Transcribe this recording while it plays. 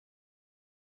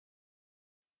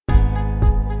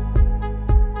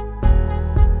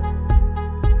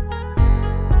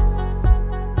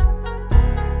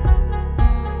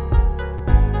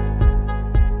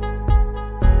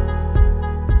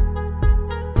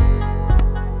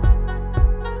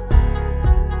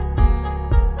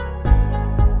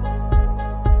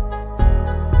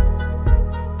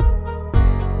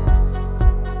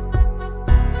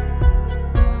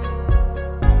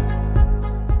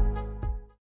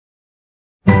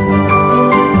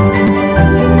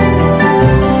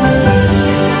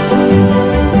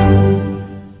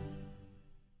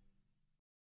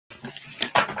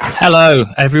Hello,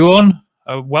 everyone.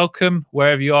 Welcome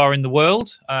wherever you are in the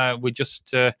world. We're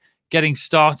just getting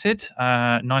started.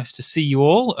 Nice to see you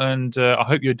all, and I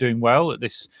hope you're doing well at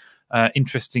this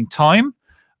interesting time.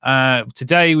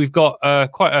 Today we've got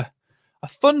quite a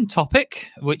fun topic,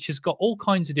 which has got all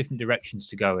kinds of different directions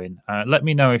to go in. Let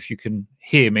me know if you can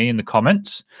hear me in the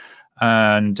comments,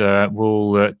 and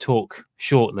we'll talk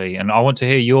shortly. And I want to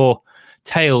hear your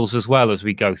tales as well as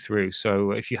we go through. So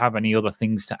if you have any other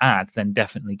things to add, then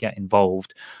definitely get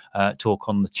involved. Talk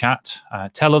on the chat.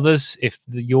 Tell others if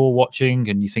you're watching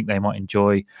and you think they might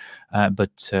enjoy.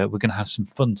 But we're going to have some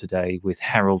fun today with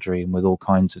heraldry and with all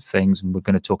kinds of things. And we're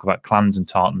going to talk about clans and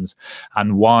tartans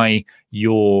and why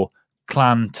your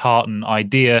clan tartan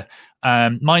idea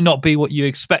might not be what you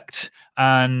expect,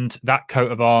 and that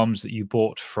coat of arms that you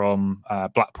bought from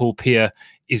Blackpool Pier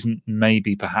isn't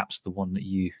maybe perhaps the one that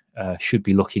you should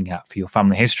be looking at for your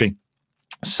family history.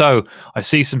 So I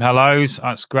see some hellos.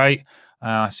 That's great.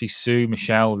 I see Sue,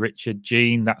 Michelle, Richard,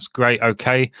 Jean. That's great.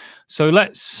 Okay, so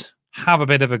let's have a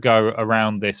bit of a go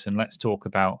around this and let's talk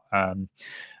about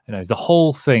the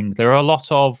whole thing. There are a lot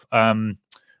of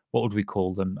what would we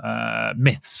call them?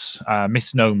 Myths,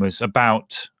 misnomers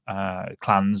about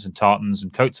clans and tartans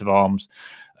and coats of arms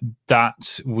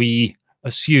that we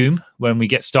assume when we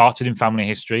get started in family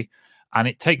history. And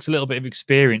it takes a little bit of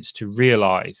experience to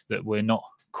realize that we're not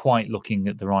quite looking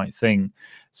at the right thing.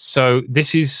 So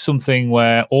this is something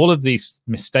where all of these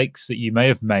mistakes that you may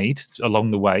have made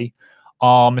along the way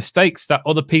are mistakes that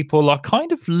other people are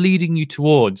kind of leading you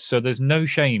towards. So there's no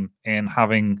shame in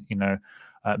having,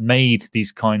 made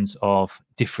these kinds of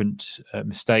different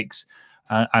mistakes.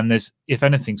 And there's, if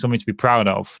anything, something to be proud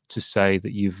of, to say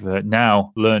that you've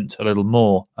now learnt a little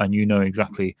more and you know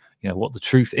exactly, what the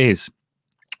truth is.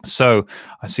 So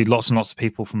I see lots and lots of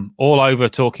people from all over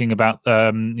talking about,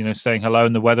 saying hello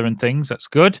and the weather and things. That's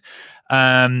good.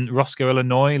 Roscoe,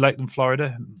 Illinois, Lakeland,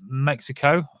 Florida,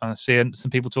 Mexico. I see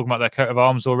some people talking about their coat of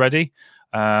arms already.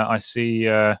 I see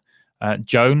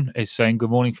Joan is saying good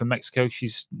morning from Mexico.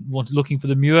 She's looking for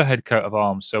the Muirhead coat of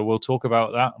arms. So we'll talk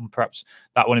about that and perhaps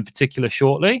that one in particular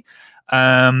shortly.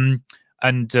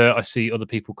 And I see other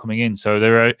people coming in. So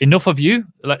there are enough of you.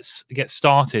 Let's get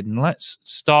started. And let's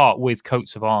start with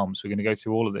coats of arms. We're going to go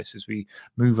through all of this as we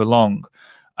move along.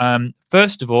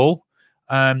 First of all,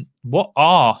 what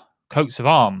are coats of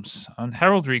arms? And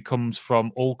heraldry comes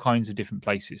from all kinds of different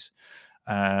places.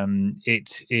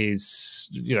 It is,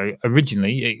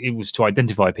 originally it was to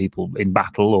identify people in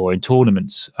battle or in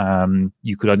tournaments.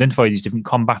 You could identify these different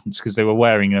combatants because they were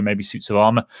wearing, maybe suits of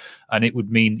armor, and it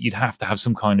would mean you'd have to have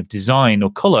some kind of design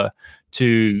or color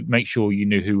to make sure you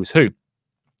knew who was who.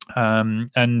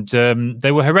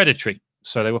 They were hereditary,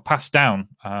 so they were passed down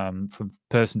from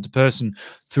person to person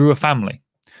through a family.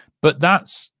 But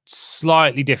that's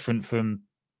slightly different from,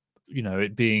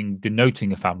 it being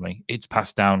denoting a family. It's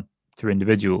passed down through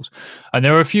individuals. And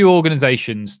there are a few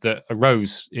organizations that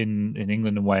arose in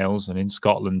England and Wales and in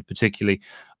Scotland particularly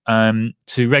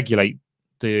to regulate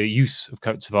the use of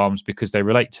coats of arms, because they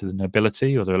relate to the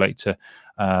nobility or they relate to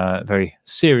very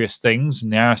serious things in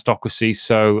the aristocracy.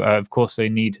 So of course they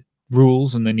need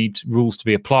rules, and they need rules to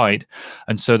be applied.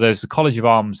 And so there's the College of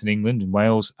Arms in England and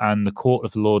Wales and the Court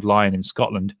of the Lord Lion in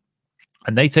Scotland,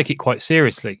 and they take it quite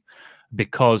seriously,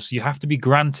 because you have to be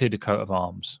granted a coat of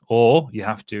arms, or you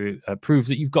have to prove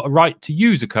that you've got a right to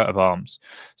use a coat of arms.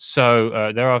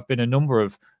 So there have been a number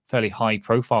of fairly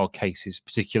high-profile cases,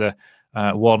 particular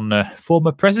one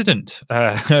former president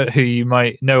who you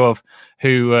might know of,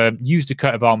 who used a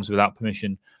coat of arms without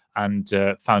permission and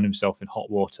found himself in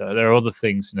hot water. There are other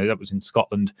things, that was in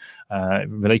Scotland,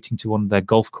 relating to one of their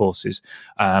golf courses.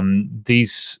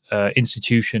 These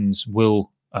institutions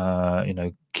will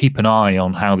keep an eye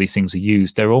on how these things are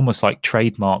used. They're almost like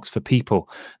trademarks for people,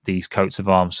 these coats of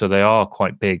arms. So they are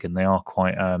quite big, and they are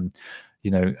quite,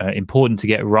 important to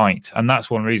get right. And that's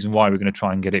one reason why we're going to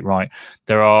try and get it right.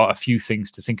 There are a few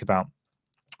things to think about.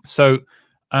 So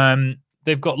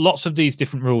they've got lots of these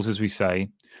different rules, as we say.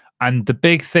 And the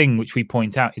big thing which we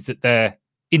point out is that they're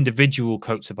individual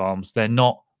coats of arms. They're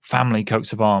not family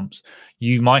coats of arms.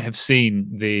 You might have seen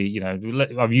the,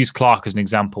 I've used Clark as an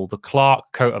example, the Clark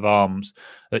coat of arms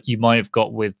that you might have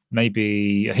got with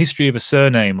maybe a history of a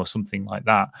surname or something like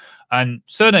that. And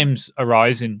surnames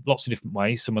arise in lots of different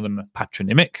ways. Some of them are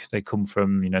patronymic. They come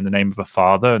from, the name of a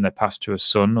father, and they're passed to a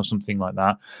son or something like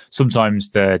that.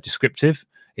 Sometimes they're descriptive.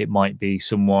 It might be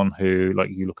someone who,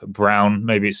 like, you look at Brown,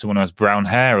 maybe it's someone who has brown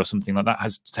hair or something like that,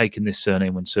 has taken this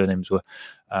surname when surnames were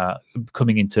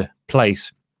coming into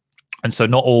place. And so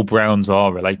not all Browns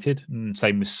are related. And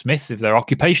same with Smith. If they're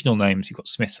occupational names, you've got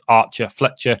Smith, Archer,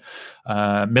 Fletcher,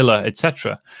 Miller,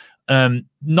 etc.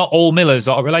 Not all millers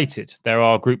are related. There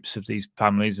are groups of these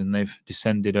families and they've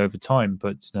descended over time,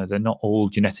 but they're not all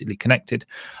genetically connected.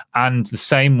 And the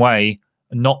same way,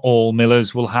 not all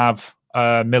millers will have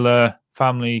a Miller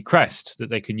family crest that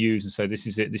they can use and say, this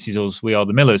is it, this is us, we are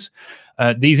the Millers.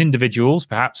 These individuals,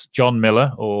 perhaps John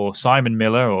Miller or Simon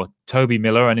Miller or Toby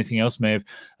Miller or anything else, may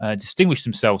have distinguished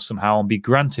themselves somehow and be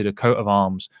granted a coat of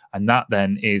arms. And that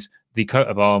then is the coat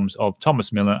of arms of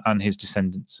Thomas Miller and his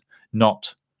descendants,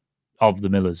 not of the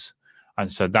Millers.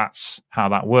 And so that's how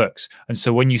that works. And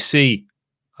so when you see,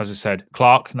 as I said,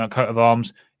 Clark, that coat of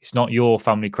arms, it's not your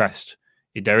family crest.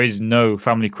 There is no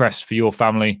family crest for your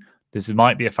family. There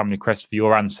might be a family crest for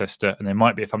your ancestor, and there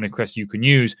might be a family crest you can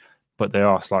use, but they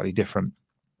are slightly different.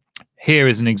 Here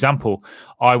is an example.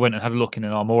 I went and had a look in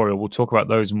an armorial. We'll talk about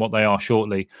those and what they are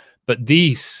shortly. But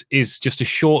this is just a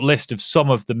short list of some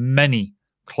of the many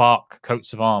Clark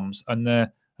coats of arms. And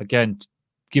they're, again,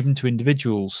 given to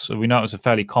individuals. So we know it was a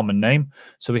fairly common name.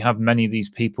 So we have many of these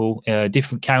people,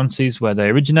 different counties where they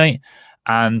originate,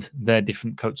 and their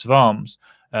different coats of arms.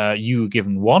 You were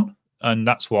given one. And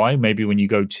that's why maybe when you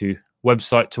go to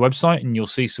website and you'll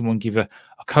see someone give a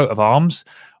coat of arms,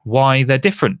 why they're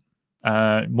different.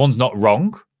 One's not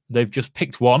wrong. They've just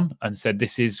picked one and said,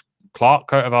 this is Clark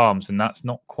coat of arms. And that's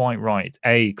not quite right. It's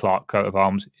a Clark coat of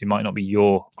arms. It might not be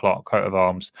your Clark coat of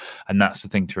arms. And that's the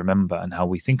thing to remember and how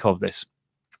we think of this.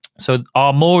 So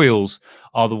armorials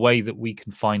are the way that we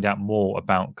can find out more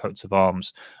about coats of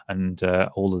arms and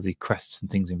all of the crests and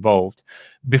things involved.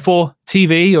 Before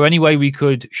TV or any way we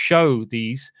could show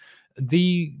these,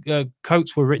 the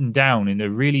coats were written down in a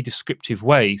really descriptive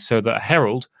way so that a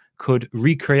herald could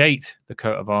recreate the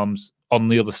coat of arms on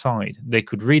the other side. They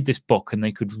could read this book and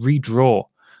they could redraw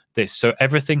this. So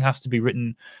everything has to be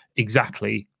written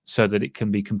exactly so that it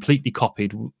can be completely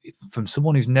copied from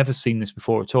someone who's never seen this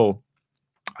before at all.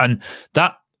 And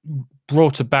that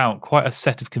brought about quite a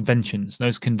set of conventions.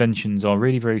 Those conventions are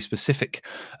really very specific.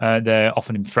 They're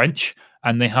often in French,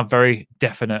 and they have very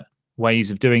definite ways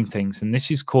of doing things. And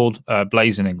this is called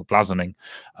blazoning or blazoning.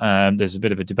 There's a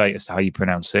bit of a debate as to how you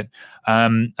pronounce it.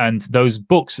 And those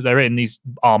books that they're in, these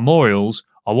armorials,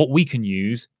 are what we can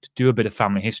use to do a bit of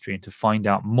family history and to find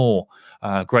out more.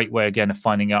 Great way, again, of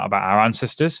finding out about our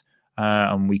ancestors.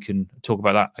 And we can talk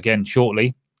about that again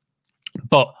shortly.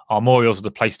 But armorials are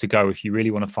the place to go if you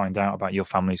really want to find out about your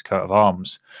family's coat of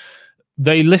arms.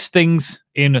 They list things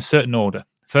in a certain order.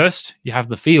 First, you have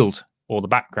the field or the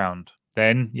background.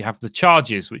 Then you have the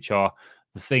charges, which are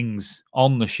the things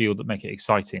on the shield that make it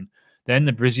exciting. Then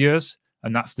the braziers,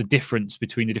 and that's the difference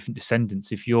between the different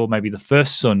descendants. If you're maybe the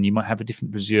first son, you might have a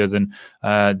different brazier than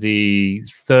the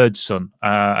third son,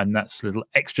 and that's little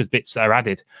extra bits that are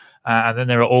added. And then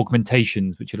there are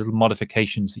augmentations, which are little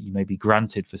modifications that you may be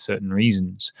granted for certain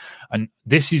reasons. And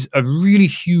this is a really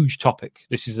huge topic.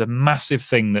 This is a massive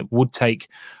thing that would take,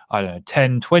 I don't know,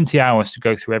 10, 20 hours to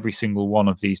go through every single one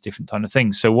of these different kind of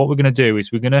things. So what we're going to do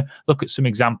is we're going to look at some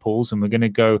examples, and we're going to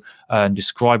go and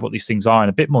describe what these things are in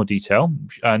a bit more detail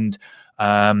and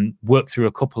work through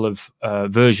a couple of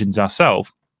versions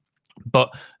ourselves.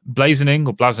 But blazoning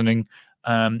or blazoning,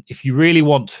 if you really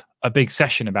want a big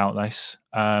session about this,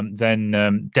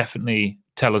 then definitely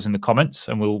tell us in the comments,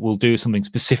 and we'll do something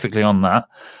specifically on that.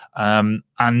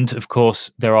 And of course,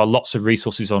 there are lots of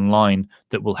resources online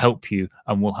that will help you,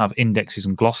 and we'll have indexes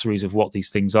and glossaries of what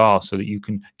these things are so that you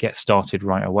can get started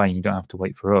right away and you don't have to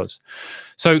wait for us.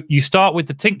 So you start with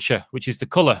the tincture, which is the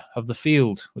color of the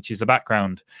field, which is the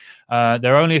background.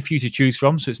 There are only a few to choose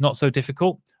from, so it's not so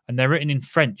difficult, and they're written in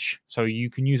French, so you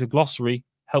can use a glossary.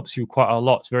 Helps you quite a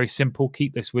lot. It's very simple.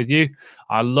 Keep this with you.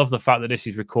 I love the fact that this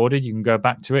is recorded. You can go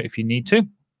back to it if you need to.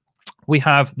 We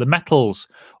have the metals,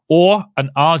 or an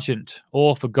argent,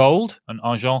 or for gold, and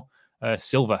argent,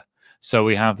 silver. So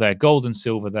we have there gold and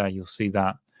silver there. You'll see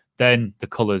that. Then the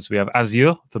colors. We have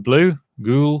azure for blue,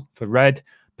 gules for red,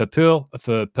 purple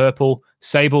for purple,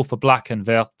 sable for black, and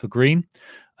vert for green.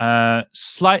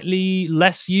 Slightly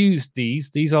less used,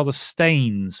 these are the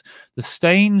stains. The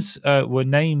stains were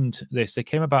named this. They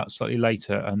came about slightly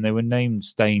later, and they were named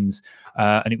stains,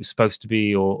 and it was supposed to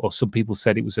be, or some people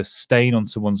said it was a stain on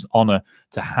someone's honor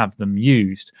to have them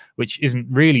used, which isn't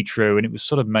really true, and it was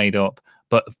sort of made up.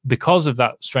 But because of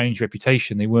that strange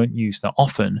reputation, they weren't used that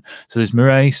often. So there's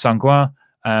Muret, Sanguin,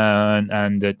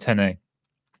 and Tenet,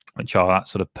 which are that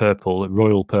sort of purple,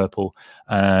 royal purple,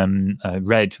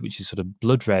 red, which is sort of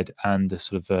blood red, and the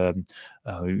sort of,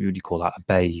 what do you call that, a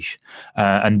beige.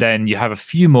 And then you have a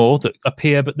few more that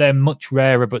appear, but they're much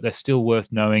rarer, but they're still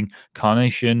worth knowing.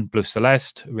 Carnation, Blue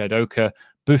Celeste, Red Ochre,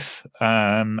 Buff,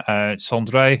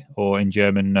 Cendré, or in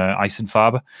German,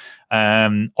 Eisenfarbe,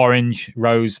 orange,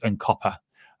 rose, and copper.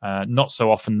 Not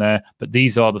so often there, but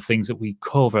these are the things that we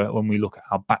cover when we look at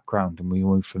our background, and we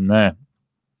move from there.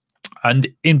 And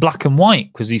in black and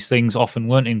white, because these things often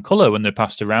weren't in color when they're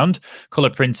passed around.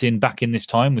 Color printing back in this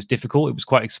time was difficult. It was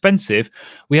quite expensive.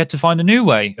 We had to find a new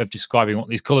way of describing what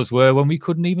these colors were when we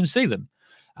couldn't even see them.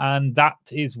 And that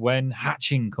is when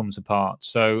hatching comes apart.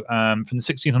 So from the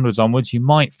 1600s onwards, you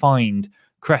might find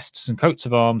crests and coats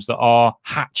of arms that are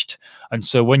hatched. And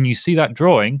so when you see that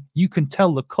drawing, you can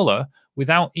tell the color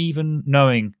without even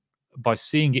knowing, by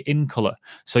seeing it in color.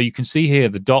 So you can see here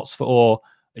the dots for ore.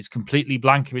 It's completely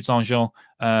blank if it's argent.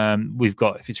 We've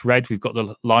got, if it's red, we've got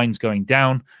the lines going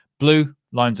down. Blue,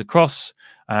 lines across.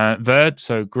 Verd,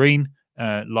 so green,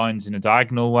 lines in a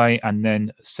diagonal way. And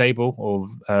then sable, or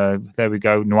there we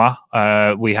go, noir.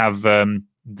 We have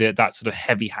that sort of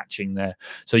heavy hatching there.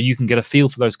 So you can get a feel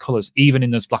for those colors, even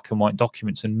in those black and white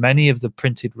documents. And many of the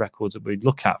printed records that we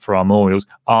look at for our memorials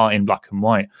are in black and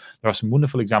white. There are some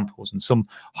wonderful examples, and some,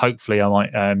 hopefully, I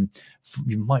might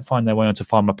you might find their way onto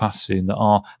Findmypast soon, that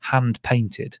are hand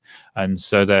painted. And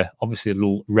so they're obviously a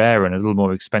little rarer and a little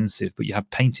more expensive, but you have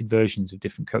painted versions of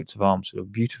different coats of arms that are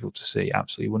beautiful to see,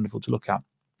 absolutely wonderful to look at.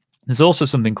 There's also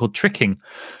something called tricking,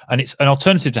 and it's an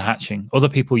alternative to hatching. Other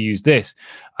people use this.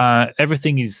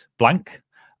 Everything is blank,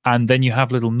 and then you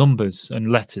have little numbers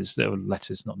and letters,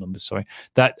 letters, not numbers, sorry,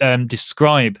 that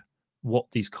describe what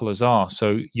these colors are.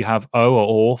 So you have O or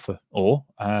Or for ore,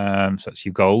 so that's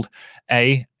your gold,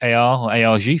 A, AR or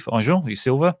ARG for argent, your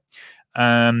silver,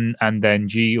 and then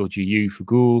G or GU for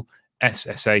ghoul, S,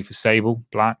 SA for sable,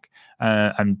 black,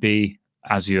 and B,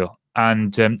 azure.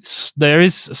 And there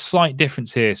is a slight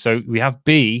difference here. So we have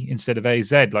B instead of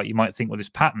AZ, like you might think, well, this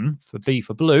pattern for B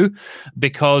for blue,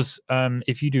 because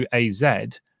if you do AZ,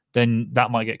 then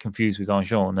that might get confused with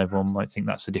argent, and everyone might think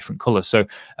that's a different color. So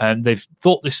they've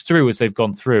thought this through as they've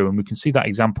gone through, and we can see that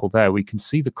example there. We can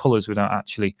see the colors without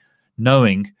actually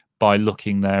knowing, by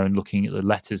looking there and looking at the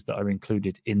letters that are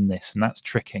included in this, and that's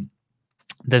tricking.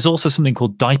 There's also something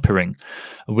called diapering,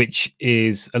 which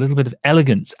is a little bit of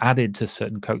elegance added to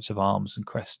certain coats of arms and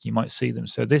crests. You might see them.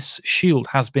 So this shield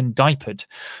has been diapered.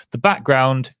 The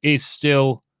background is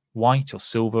still white or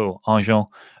silver or argent,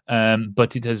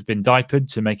 but it has been diapered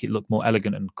to make it look more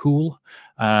elegant and cool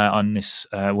on this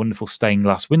wonderful stained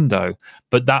glass window.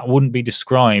 But that wouldn't be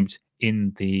described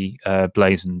in the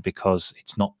blazon, because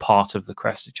it's not part of the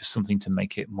crest. It's just something to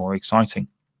make it more exciting.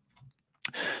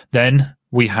 Then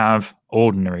we have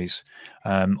ordinaries.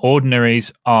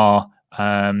 Ordinaries are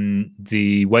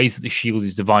the ways that the shield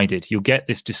is divided. You'll get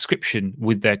this description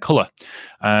with their color.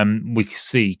 We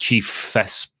see chief,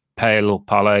 fess, pale or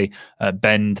palais,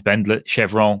 bend, bendlet,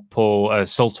 chevron, pour,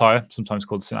 saltire, sometimes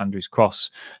called St Andrew's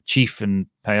cross, chief and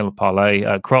pale or palais,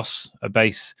 cross, a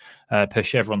base per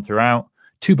chevron throughout.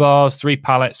 2 bars, 3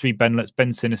 pallets, 3 bendlets,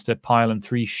 bend sinister, pile, and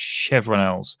 3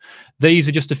 chevronels. These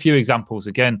are just a few examples.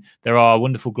 Again, there are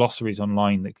wonderful glossaries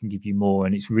online that can give you more,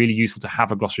 and it's really useful to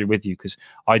have a glossary with you, because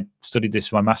I studied this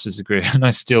for my master's degree, and I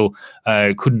still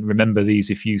couldn't remember these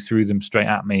if you threw them straight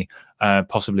at me,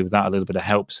 possibly without a little bit of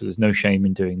help. So there's no shame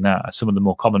in doing that. Some of the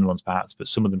more common ones, perhaps, but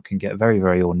some of them can get very,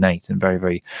 very ornate and very,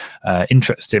 very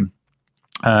interesting.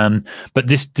 But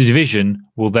this division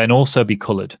will then also be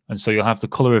coloured, and so you'll have the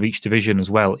colour of each division as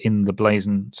well in the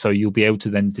blazon, so you'll be able to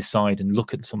then decide and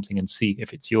look at something and see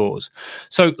if it's yours.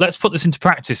 So let's put this into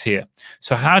practice here.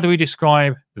 So how do we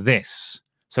describe this?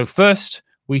 So first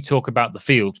we talk about the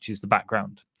field, which is the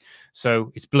background.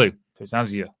 So it's blue, so it's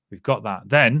azure. We've got that.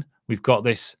 Then we've got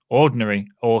this ordinary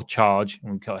or charge,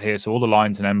 and we've got here, so all the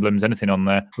lines and emblems, anything on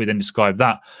there, we then describe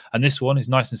that. And this one is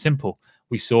nice and simple.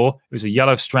 We saw it was a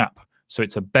yellow strap. So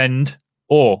it's a bend,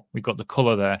 or we've got the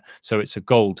color there. So it's a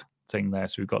gold thing there.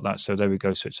 So we've got that. So there we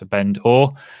go. So it's a bend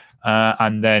or,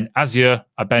 and then azure,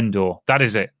 a bend or. That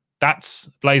is it. That's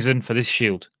blazon for this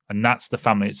shield. And that's the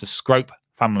family. It's a scrope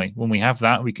family. When we have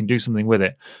that, we can do something with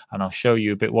it. And I'll show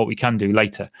you a bit what we can do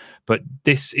later. But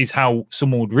this is how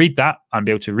someone would read that and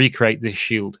be able to recreate this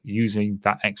shield using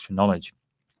that extra knowledge.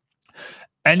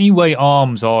 Any way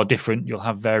arms are different, you'll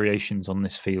have variations on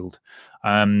this field.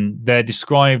 They're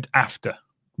described after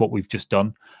what we've just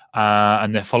done,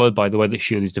 and they're followed by the way the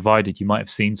shield is divided. You might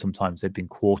have seen sometimes they've been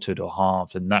quartered or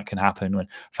halved, and that can happen when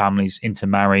families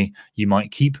intermarry. You might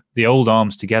keep the old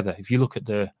arms together. If you look at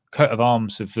the coat of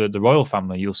arms of the royal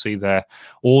family, you'll see there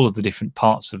all of the different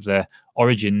parts of their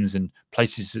origins and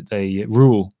places that they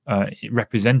rule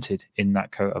represented in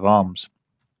that coat of arms.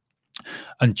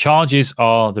 And charges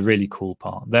are the really cool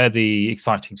part. They're the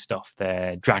exciting stuff.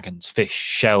 They're dragons, fish,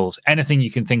 shells, anything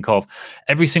you can think of.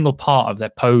 Every single part of their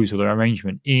pose or their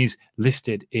arrangement is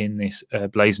listed in this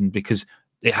blazon, because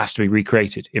it has to be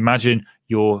recreated. Imagine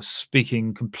you're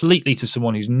speaking completely to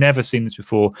someone who's never seen this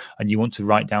before and you want to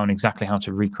write down exactly how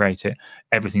to recreate it.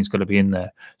 Everything's got to be in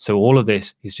there. So all of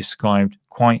this is described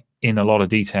quite in a lot of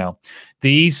detail.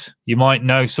 These, you might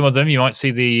know some of them. You might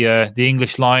see the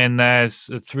English lion. There's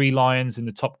 3 lions in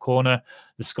the top corner,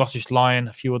 the Scottish lion,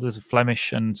 a few others, a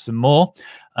Flemish, and some more.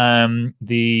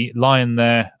 The lion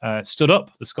there stood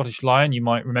up, the Scottish lion. You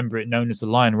might remember it known as the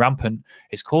lion rampant.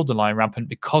 It's called the lion rampant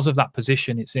because of that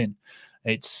position it's in.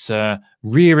 It's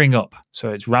rearing up,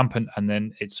 so it's rampant, and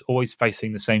then it's always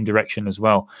facing the same direction as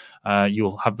well.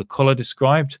 You'll have the color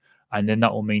described, and then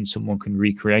that will mean someone can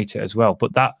recreate it as well.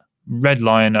 But that red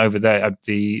lion over there,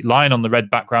 the lion on the red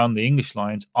background, the English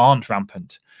lions aren't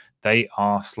rampant. They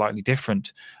are slightly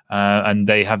different, and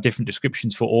they have different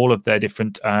descriptions for all of their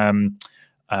different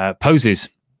poses.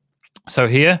 So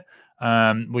here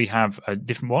we have a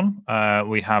different one.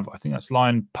 We have, I think that's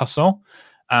lion passant,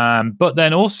 but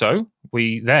then also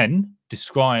we then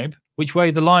describe which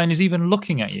way the lion is even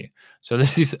looking at you. So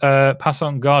this is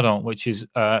passant gardant, which is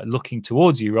looking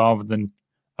towards you rather than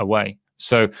away.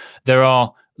 So there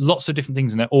are lots of different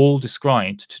things, and they're all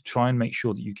described to try and make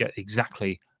sure that you get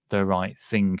exactly the right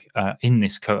thing in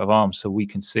this coat of arms, so we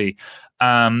can see.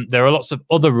 There are lots of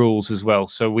other rules as well.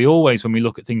 So we always, when we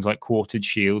look at things like quartered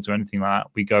shields or anything like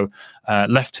that, we go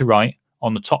left to right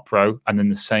on the top row and then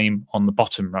the same on the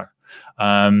bottom row.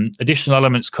 Additional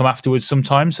elements come afterwards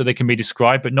sometimes, so they can be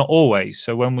described, but not always.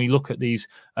 So when we look at these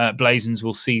blazons,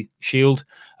 we'll see shield,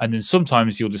 and then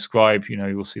sometimes you'll describe, you know,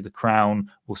 you'll see the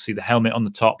crown, we'll see the helmet on the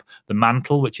top, the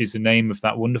mantle, which is the name of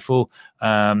that wonderful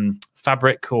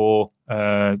fabric or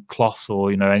cloth,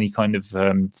 or, you know, any kind of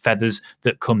feathers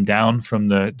that come down from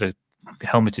the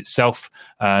helmet itself,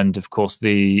 and of course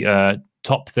the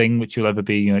top thing, which will ever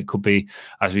be, you know, it could be,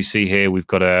 as we see here, we've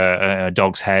got a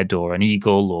dog's head or an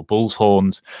eagle or bull's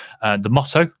horns. The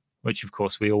motto, which of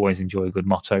course we always enjoy a good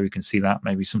motto. You can see that,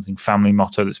 maybe something family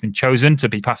motto that's been chosen to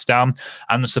be passed down,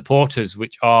 and the supporters,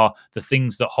 which are the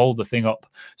things that hold the thing up.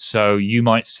 So you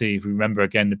might see, if we remember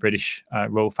again, the British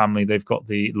royal family, they've got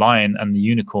the lion and the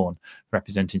unicorn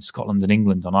representing Scotland and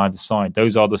England on either side.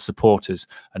 Those are the supporters,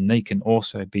 and they can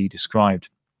also be described.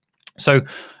 So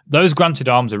those granted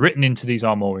arms are written into these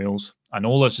armorials, and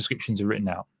all those descriptions are written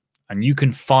out. And you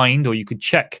can find, or you could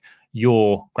check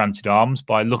your granted arms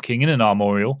by looking in an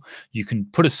armorial. You can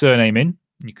put a surname in,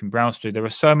 you can browse through. There are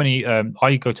so many.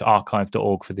 I go to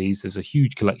archive.org for these. There's a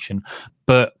huge collection.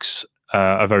 Burke's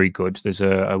are very good. There's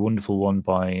a wonderful one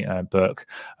by Burke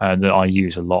that I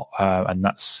use a lot, and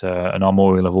that's an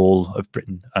armorial of all of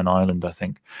Britain and Ireland, I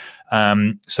think.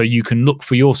 So you can look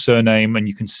for your surname, and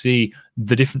you can see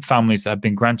the different families that have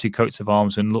been granted coats of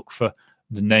arms, and look for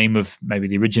the name of maybe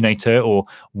the originator, or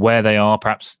where they are,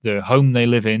 perhaps the home they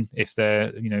live in. If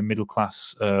they're, you know, middle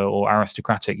class or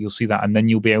aristocratic, you'll see that, and then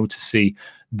you'll be able to see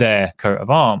their coat of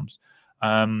arms.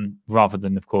 Rather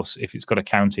than, of course, if it's got a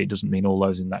county, it doesn't mean all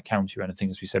those in that county or anything,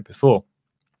 as we said before.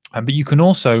 But you can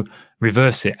also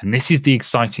reverse it, and this is the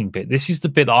exciting bit. This is the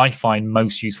bit that I find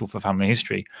most useful for family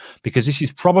history, because this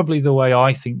is probably the way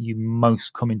I think you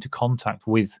most come into contact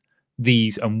with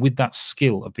these and with that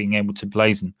skill of being able to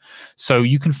blazon. So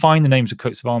you can find the names of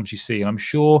coats of arms you see, and I'm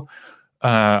sure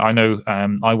I know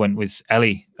I went with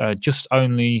Ellie just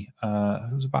only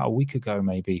it was about a week ago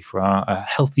maybe, for a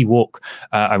healthy walk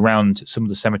around some of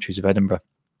the cemeteries of Edinburgh.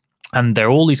 And there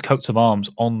are all these coats of arms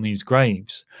on these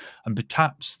graves, and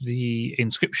perhaps the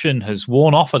inscription has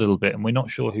worn off a little bit and we're not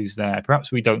sure who's there.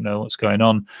 Perhaps we don't know what's going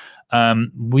on.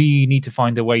 We need to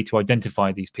find a way to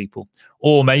identify these people.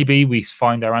 Or maybe we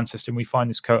find our ancestor and we find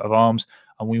this coat of arms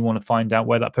and we want to find out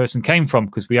where that person came from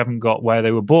because we haven't got where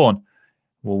they were born.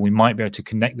 Well, we might be able to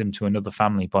connect them to another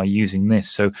family by using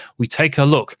this. So we take a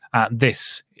look at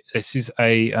this. This is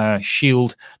a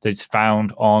shield that's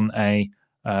found on a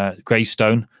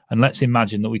gravestone, and let's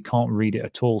imagine that we can't read it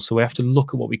at all, so we have to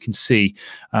look at what we can see,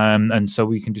 and so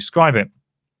we can describe it.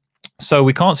 So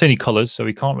we can't see any colors, so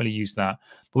we can't really use that,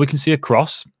 but we can see a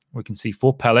cross, we can see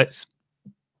 4 pellets,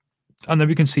 and then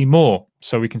we can see more.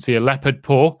 So we can see a leopard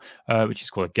paw, which is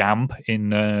called a gamb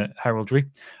in heraldry,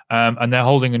 and they're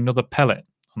holding another pellet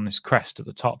on this crest at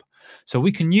the top. So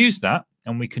we can use that,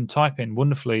 and we can type in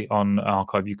wonderfully on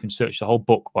archive. You can search the whole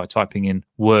book by typing in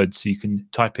words. So you can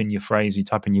type in your phrase, you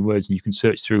type in your words, and you can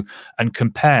search through and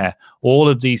compare all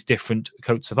of these different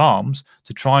coats of arms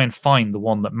to try and find the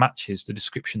one that matches the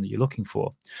description that you're looking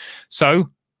for.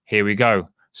 So here we go.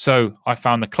 So I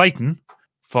found the Clayton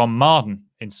from Marden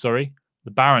in Surrey,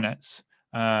 the baronets,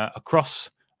 across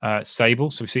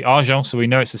sable. So we see argent, so we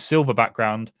know it's a silver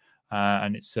background,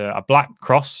 and it's a black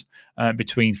cross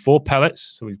between 4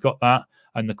 pellets. So we've got that.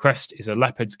 and the crest is a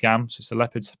leopard's gam, so it's a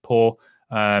leopard's paw,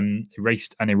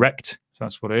 erased and erect. So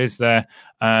that's what it is there,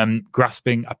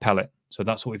 grasping a pellet. So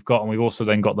that's what we've got. And we've also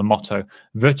then got the motto,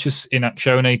 Virtus in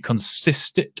actione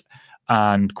consistit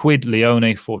and quid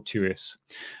leone fortuis.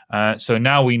 So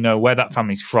now we know where that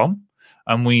family's from,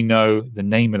 and we know the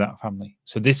name of that family.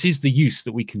 So this is the use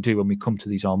that we can do when we come to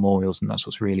these armorials, and that's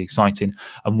what's really exciting.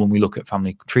 And when we look at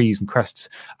family trees and crests,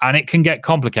 and it can get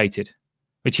complicated,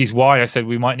 which is why I said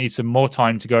we might need some more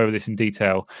time to go over this in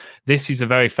detail. This is a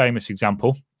very famous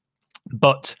example,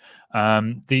 but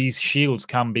these shields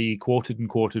can be quartered and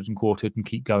quartered and quartered and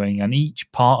keep going, and each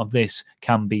part of this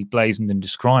can be blazoned and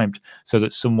described so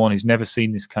that someone who's never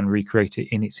seen this can recreate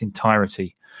it in its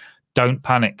entirety. Don't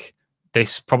panic.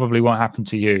 This probably won't happen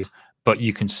to you, but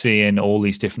you can see in all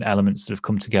these different elements that have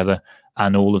come together,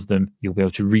 and all of them you'll be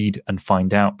able to read and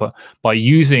find out. But by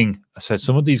using, I said,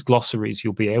 some of these glossaries,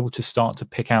 you'll be able to start to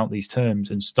pick out these terms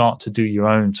and start to do your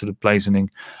own sort of blazoning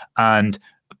and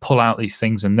pull out these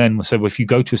things. And then so if you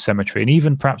go to a cemetery, and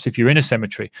even perhaps if you're in a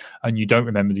cemetery and you don't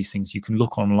remember these things, you can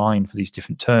look online for these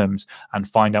different terms and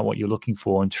find out what you're looking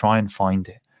for and try and find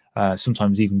it.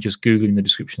 Sometimes even just Googling the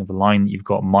description of the line that you've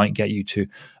got might get you to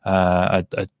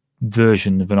a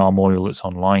version of an armorial that's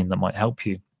online that might help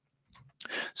you.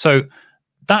 So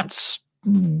that's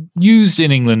used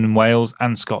in England and Wales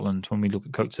and Scotland when we look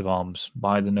at coats of arms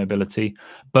by the nobility.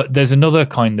 But there's another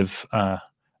kind of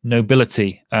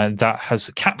nobility that has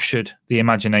captured the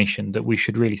imagination that we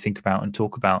should really think about and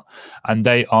talk about, and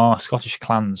they are Scottish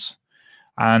clans.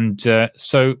 And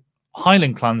so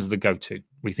Highland clans are the go-to.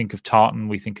 We think of Tartan,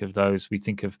 we think of those, we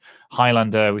think of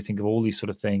Highlander, we think of all these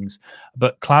sort of things.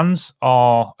 But clans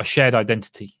are a shared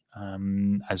identity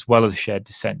as well as a shared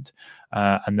descent.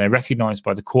 And they're recognised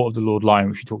by the Court of the Lord Lion,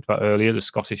 which we talked about earlier, the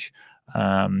Scottish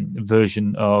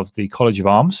version of the College of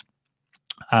Arms.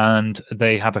 And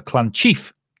they have a clan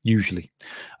chief, usually.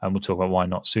 And we'll talk about why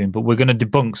not soon. But we're going to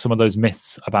debunk some of those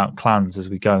myths about clans as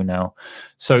we go now.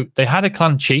 So they had a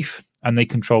clan chief and they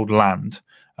controlled land.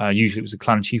 Usually it was a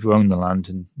clan chief who owned the land,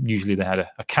 and usually they had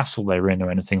a castle they were in or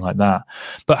anything like that.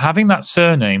 But having that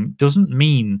surname doesn't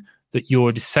mean that you're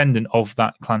a descendant of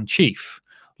that clan chief.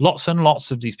 Lots and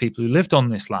lots of these people who lived on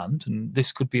this land, and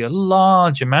this could be a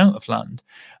large amount of land,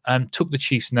 took the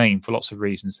chief's name for lots of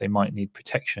reasons. They might need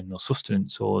protection or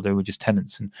sustenance, or they were just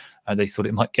tenants and they thought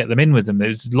it might get them in with them.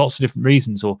 There's lots of different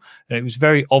reasons, or it was a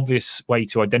very obvious way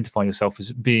to identify yourself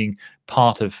as being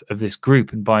part of this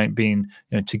group and by being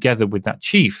together with that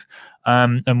chief.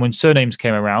 And when surnames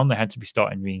came around, they had to be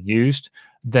starting being used.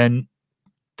 Then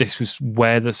this was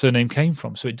where the surname came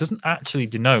from. So it doesn't actually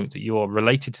denote that you're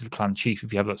related to the clan chief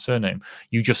if you have that surname.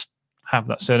 You just have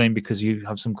that surname because you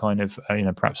have some kind of,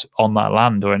 perhaps on that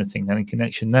land or anything, any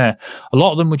connection there. A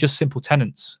lot of them were just simple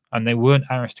tenants, and they weren't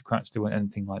aristocrats. They weren't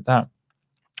anything like that.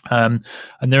 And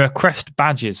there are crest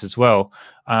badges as well.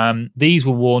 These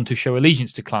were worn to show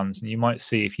allegiance to clans, and you might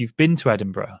see, if you've been to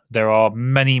Edinburgh, there are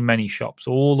many shops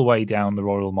all the way down the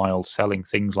Royal Mile selling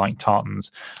things like tartans.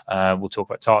 We'll talk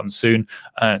about tartans soon,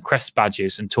 crest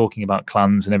badges, and talking about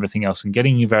clans and everything else, and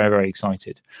getting you very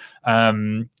excited.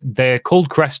 They're called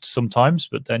crests sometimes,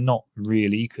 but they're not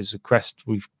really, because a crest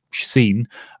we've seen,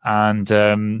 and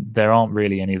there aren't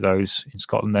really any of those in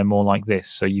Scotland. They're more like this.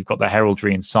 So you've got the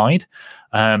heraldry inside,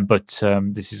 but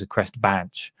this is a crest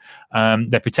badge.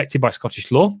 They're protected by Scottish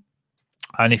law,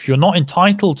 and if you're not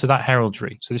entitled to that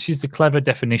heraldry, so this is the clever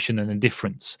definition and the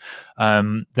difference,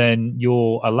 then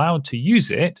you're allowed to use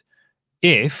it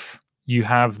if you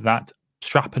have that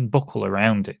strap and buckle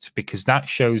around it, because that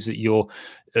shows that you're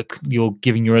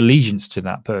giving your allegiance to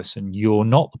that person. You're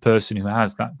not the person who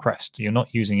has that crest. You're not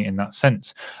using it in that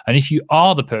sense. And if you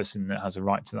are the person that has a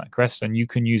right to that crest, then you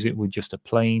can use it with just a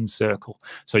plain circle.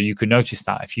 So you can notice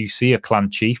that if you see a clan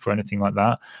chief or anything like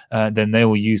that, then they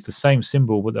will use the same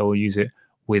symbol, but they will use it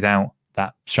without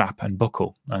that strap and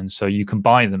buckle. And so you can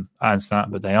buy them as that,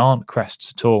 but they aren't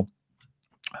crests at all.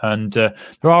 And there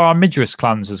are armigerous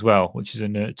clans as well, which is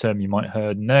a term you might have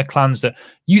heard. And they're clans that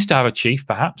used to have a chief,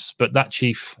 perhaps, but that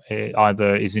chief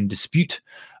either is in dispute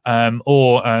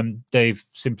or they've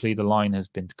simply, the line has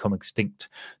become extinct.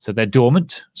 So they're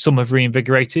dormant. Some have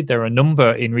reinvigorated. There are a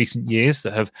number in recent years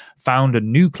that have found a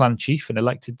new clan chief and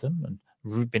elected them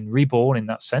and been reborn in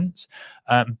that sense.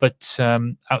 But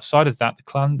outside of that,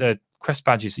 the crest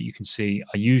badges that you can see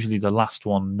are usually the last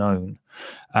one known,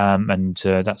 and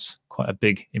that's quite a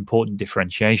big important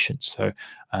differentiation. So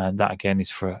that again is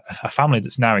for a family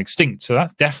that's now extinct, so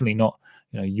that's definitely not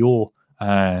your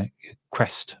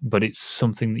crest, but it's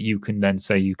something that you can then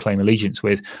say you claim allegiance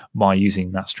with by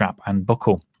using that strap and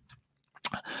buckle.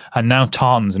 and now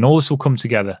tartans, and all this will come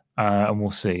together, and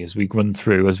we'll see as we run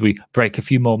through, as we break a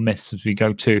few more myths, as we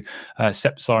go to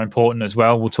septs are important as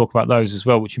well. We'll talk about those as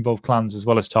well, which involve clans as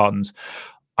well as tartans.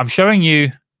 I'm showing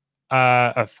you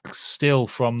a still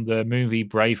from the movie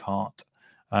Braveheart.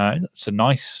 It's a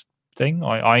nice thing.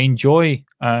 I enjoy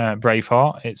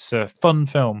Braveheart. It's a fun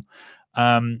film,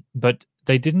 but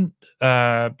they didn't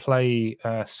play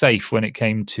safe when it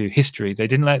came to history. They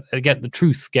didn't let the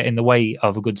truth get in the way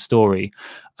of a good story.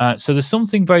 So there's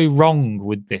something very wrong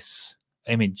with this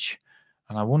image,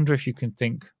 and I wonder if you can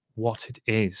think what it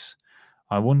is.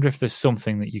 I wonder if there's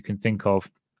something that you can think of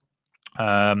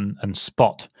and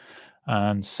spot.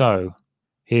 And so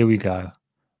here we go.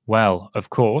 Well, of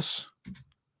course,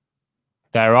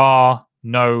 there are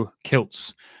no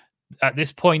kilts. At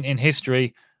this point in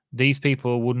history, these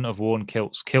people wouldn't have worn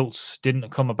kilts. Kilts didn't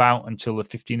come about until the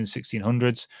 15 and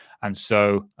 1600s. And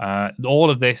so all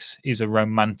of this is a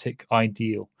romantic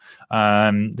ideal.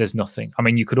 There's nothing. I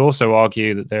mean, you could also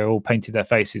argue that they're all painted their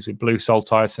faces with blue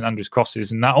saltire St. Andrew's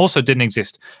crosses, and that also didn't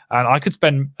exist. And I could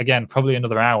spend, again, probably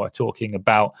another hour talking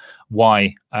about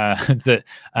why that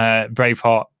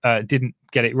Braveheart didn't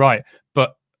get it right.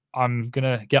 But I'm going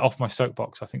to get off my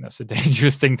soapbox. I think that's a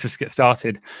dangerous thing to get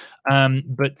started.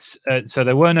 So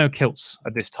there were no kilts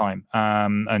at this time.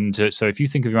 So if you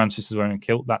think of your ancestors wearing a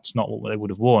kilt, that's not what they would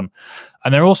have worn.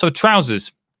 And there are also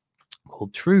trousers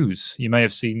called trews. You may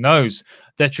have seen those.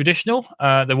 They're traditional.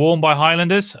 They're worn by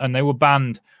Highlanders, and they were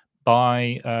banned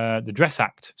by the Dress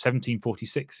Act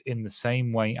 1746 in the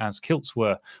same way as kilts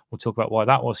were. We'll talk about why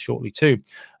that was shortly too.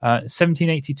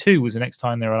 1782 was the next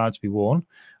time they were allowed to be worn.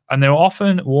 And they were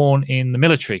often worn in the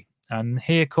military. And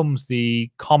here comes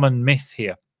the common myth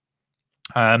here.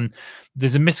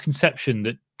 There's a misconception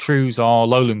that trews are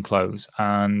lowland clothes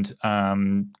and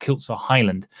kilts are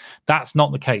Highland. That's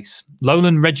not the case.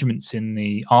 Lowland regiments in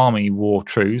the army wore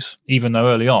trews, even though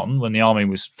early on, when the army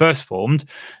was first formed,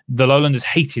 the lowlanders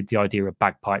hated the idea of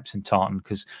bagpipes and tartan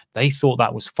because they thought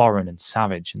that was foreign and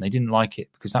savage, and they didn't like it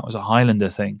because that was a Highlander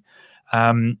thing.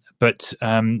 But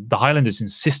the Highlanders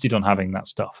insisted on having that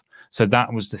stuff. So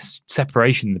that was the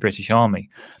separation in the British Army.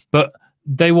 But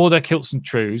they wore their kilts and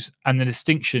trews, and the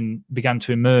distinction began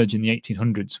to emerge in the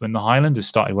 1800s when the Highlanders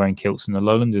started wearing kilts and the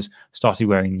Lowlanders started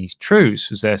wearing these trews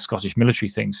as their Scottish military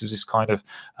things. So this kind of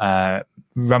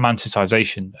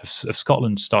romanticisation of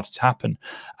Scotland started to happen.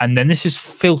 And then this is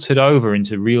filtered over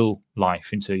into real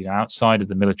life, into outside of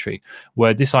the military,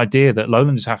 where this idea that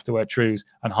Lowlanders have to wear trews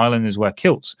and Highlanders wear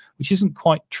kilts, which isn't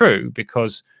quite true,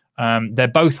 because they're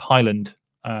both Highland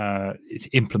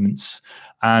implements,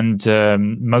 and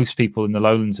most people in the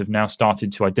lowlands have now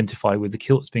started to identify with the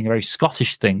kilt as being a very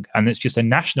Scottish thing, and it's just a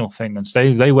national thing, and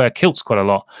so they wear kilts quite a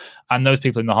lot. And those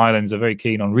people in the Highlands are very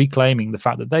keen on reclaiming the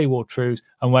fact that they wore trews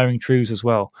and wearing trews as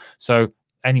well. So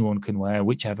anyone can wear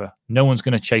whichever. No one's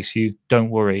going to chase you, don't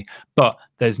worry. But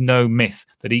there's no myth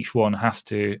that each one has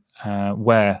to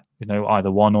wear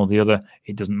either one or the other.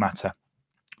 It doesn't matter.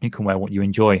 You can wear what you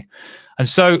enjoy. And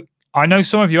so I know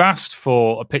some of you asked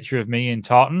for a picture of me in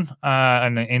tartan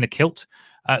and in a kilt,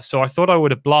 so I thought I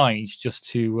would oblige just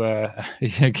to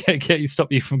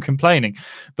stop you from complaining.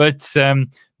 But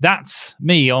that's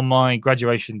me on my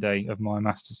graduation day of my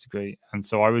master's degree, and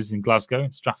so I was in Glasgow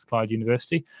at Strathclyde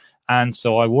University, and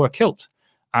so I wore a kilt.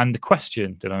 And the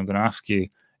question that I'm going to ask you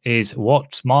is,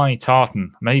 what's my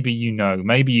tartan? Maybe you know,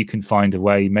 maybe you can find a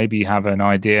way, maybe you have an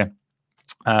idea.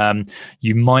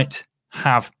 You might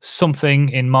have something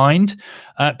in mind.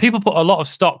 People put a lot of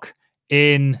stock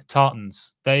in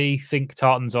tartans. They think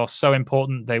tartans are so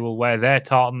important, they will wear their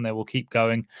tartan, they will keep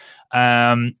going.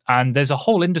 And there's a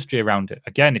whole industry around it.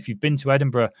 Again, if you've been to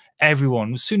Edinburgh,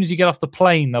 everyone, as soon as you get off the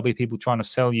plane, there'll be people trying to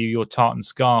sell you your tartan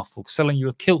scarf or selling you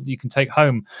a kilt that you can take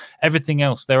home. Everything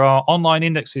else. There are online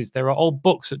indexes. There are old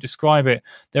books that describe it.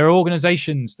 There are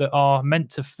organizations that are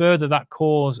meant to further that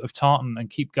cause of tartan and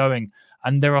keep going.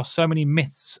 And there are so many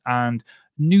myths and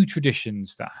new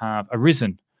traditions that have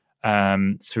arisen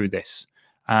through this.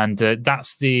 And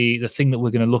that's the thing that we're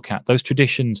going to look at, those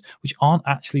traditions which aren't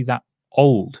actually that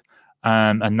old.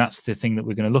 And that's the thing that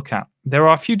we're going to look at. There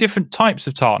are a few different types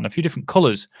of tartan, a few different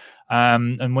colors.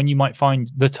 And when you might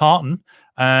find the tartan,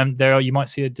 you might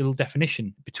see a little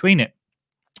definition between it.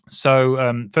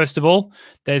 So first of all,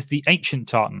 there's the ancient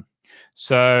tartan.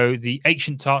 So the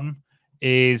ancient tartan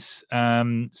is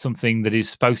something that is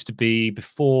supposed to be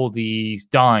before these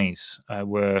dyes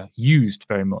were used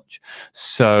very much.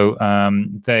 So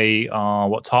they are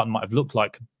what tartan might have looked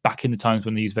like back in the times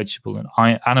when they used vegetable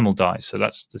and animal dyes. So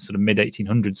that's the sort of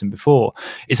mid-1800s and before.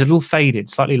 It's a little faded,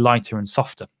 slightly lighter and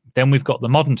softer. Then we've got the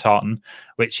modern tartan,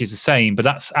 which is the same, but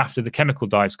that's after the chemical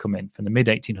dyes come in from the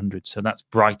mid-1800s. So that's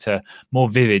brighter, more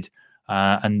vivid.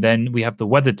 And then we have the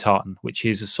weathered tartan, which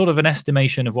is a sort of an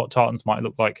estimation of what tartans might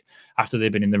look like after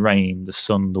they've been in the rain, the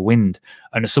sun, the wind.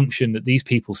 An assumption that these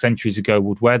people centuries ago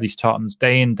would wear these tartans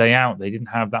day in, day out. They didn't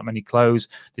have that many clothes.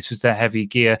 This was their heavy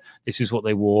gear. This is what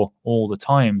they wore all the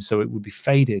time. So it would be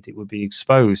faded. It would be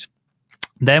exposed.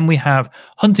 Then we have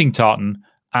hunting tartan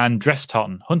and dress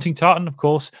tartan. Hunting tartan, of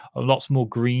course, are lots more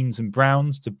greens and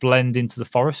browns to blend into the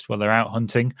forest while they're out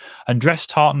hunting. And dress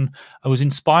tartan was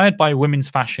inspired by women's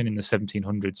fashion in the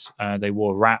 1700s. They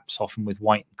wore wraps, often with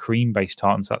white and cream-based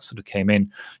tartans. That sort of came in.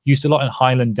 Used a lot in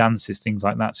Highland dances, things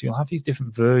like that. So you'll have these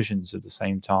different versions of the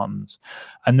same tartans.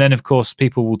 And then, of course,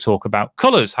 people will talk about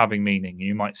colours having meaning.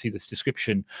 You might see this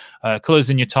description. Colours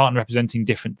in your tartan representing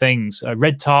different things.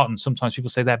 Red tartan, sometimes people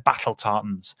say they're battle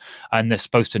tartans, and they're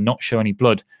supposed to not show any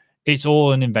blood. It's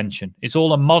all an invention. It's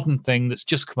all a modern thing that's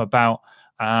just come about.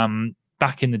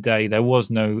 Back in the day, there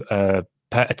was no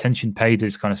attention paid to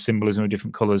this kind of symbolism of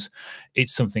different colors.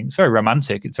 It's something, it's very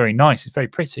romantic. It's very nice. It's very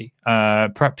pretty.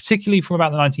 Particularly from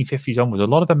about the 1950s onwards, a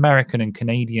lot of American and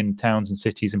Canadian towns and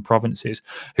cities and provinces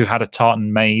who had a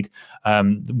tartan made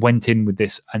went in with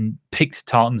this and picked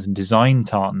tartans and designed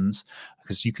tartans,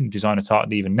 because you can design a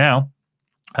tartan even now.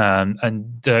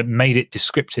 And made it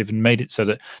descriptive and made it so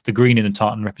that the green in the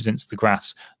tartan represents the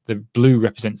grass, the blue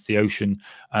represents the ocean,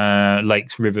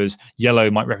 lakes, rivers,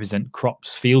 yellow might represent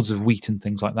crops, fields of wheat and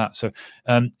things like that. So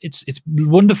it's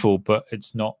wonderful, but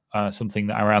it's not something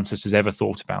that our ancestors ever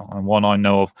thought about. And one I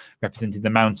know of represented the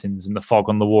mountains and the fog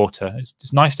on the water.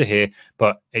 It's nice to hear,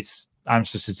 but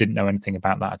ancestors didn't know anything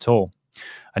about that at all.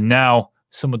 And now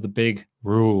some of the big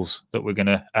rules that we're going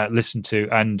to listen to,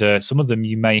 and some of them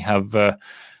you may have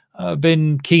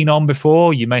been keen on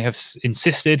before, you may have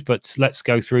insisted, but let's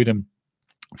go through them.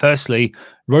 Firstly,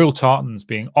 royal tartans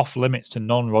being off limits to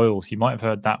non-royals. You might have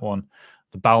heard that one.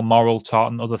 The Balmoral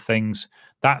tartan, other things.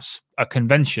 That's a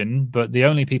convention, but the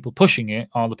only people pushing it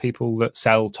are the people that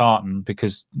sell tartan,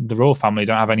 because the royal family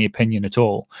don't have any opinion at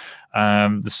all.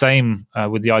 The same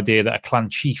with the idea that a clan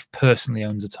chief personally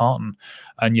owns a tartan,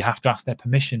 and you have to ask their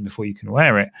permission before you can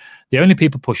wear it. The only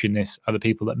people pushing this are the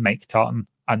people that make tartan,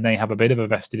 and they have a bit of a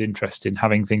vested interest in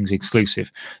having things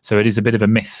exclusive. So it is a bit of a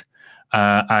myth.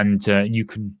 And you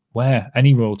can wear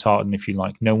any royal tartan if you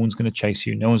like. No one's going to chase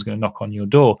you. No one's going to knock on your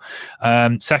door.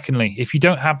 Secondly, if you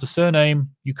don't have the surname,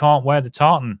 you can't wear the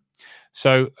tartan.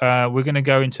 So we're going to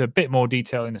go into a bit more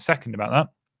detail in a second about that.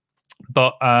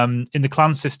 But in the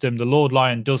clan system, the Lord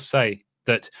Lion does say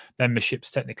that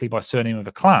membership's technically by surname of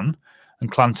a clan, and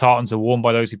clan tartans are worn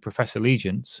by those who profess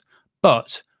allegiance.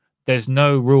 But there's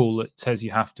no rule that says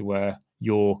you have to wear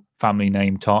your family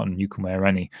name tartan. You can wear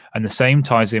any. And the same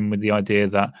ties in with the idea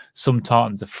that some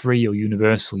tartans are free or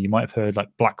universal. You might have heard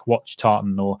like Black Watch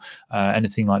tartan or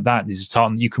anything like that. This is a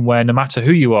tartan you can wear no matter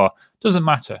who you are. Doesn't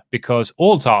matter, because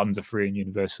all tartans are free and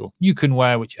universal. You can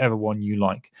wear whichever one you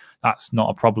like. That's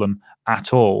not a problem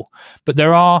at all. But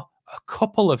there are a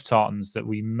couple of tartans that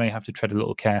we may have to tread a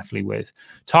little carefully with.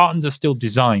 Tartans are still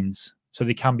designs, so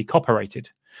they can be copyrighted.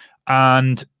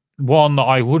 And one that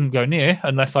I wouldn't go near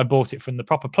unless I bought it from the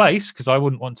proper place, because I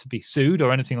wouldn't want to be sued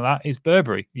or anything like that, is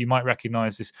Burberry. You might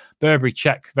recognize this Burberry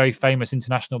check, very famous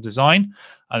international design.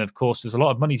 And of course, there's a lot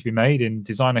of money to be made in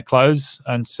designer clothes.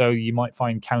 And so you might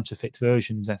find counterfeit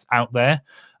versions that's out there.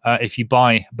 If you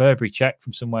buy Burberry check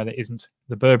from somewhere that isn't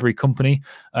the Burberry company,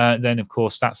 then of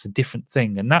course that's a different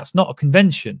thing. And that's not a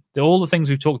convention. All the things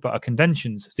we've talked about are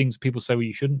conventions, things people say, well,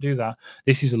 you shouldn't do that.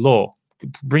 This is a law.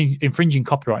 Infringing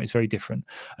copyright is very different,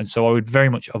 and so I would very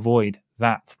much avoid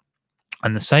that.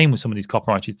 And the same with some of these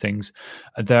copyrighted things.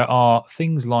 There are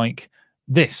things like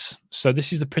this. So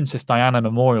this is the Princess Diana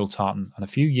Memorial tartan, and a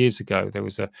few years ago there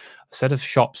was a set of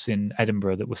shops in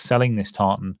Edinburgh that were selling this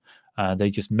tartan.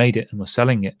 They just made it and were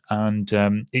selling it, and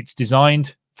it's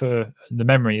designed for the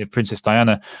memory of Princess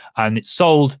Diana, and it's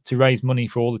sold to raise money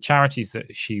for all the charities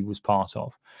that she was part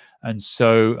of. And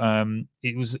so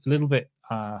it was a little bit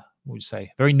what would you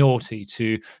say, very naughty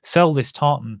to sell this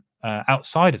tartan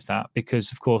outside of that,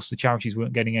 because of course the charities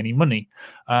weren't getting any money.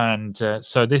 And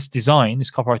so this design, this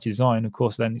copyrighted design, of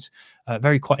course, then it's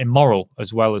very quite immoral,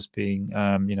 as well as being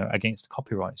against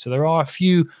copyright. So there are a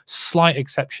few slight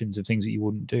exceptions of things that you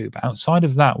wouldn't do, but outside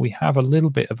of that we have a little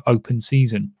bit of open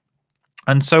season.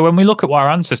 And so when we look at what our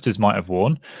ancestors might have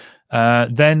worn,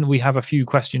 then we have a few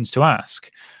questions to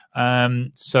ask.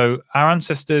 So our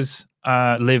ancestors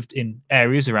lived in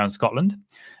areas around Scotland,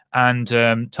 and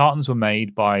tartans were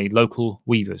made by local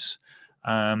weavers.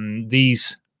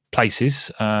 These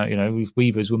places, these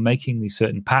weavers were making these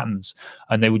certain patterns,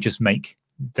 and they would just make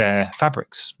their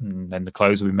fabrics, and then the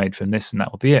clothes will be made from this, and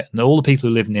that will be it. And all the people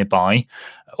who live nearby,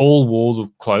 all walls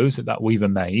of clothes that weaver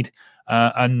made,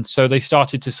 and so they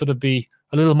started to sort of be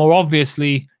a little more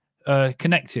obviously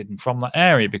connected and from that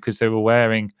area, because they were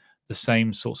wearing the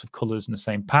same sorts of colours and the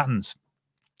same patterns.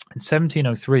 In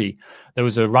 1703, there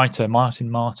was a writer, Martin,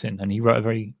 and he wrote a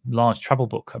very large travel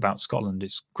book about Scotland.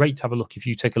 It's great to have a look if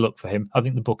you take a look for him. I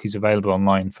think the book is available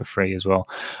online for free as well.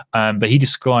 But he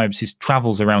describes his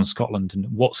travels around Scotland and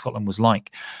what Scotland was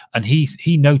like. And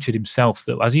he noted himself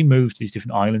that as he moved to these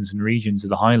different islands and regions of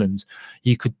the Highlands,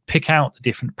 you could pick out the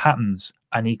different patterns,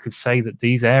 and he could say that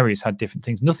these areas had different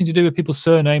things. Nothing to do with people's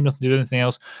surname, nothing to do with anything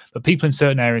else, but people in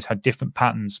certain areas had different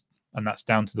patterns, and that's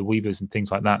down to the weavers and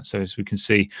things like that. So as we can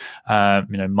see,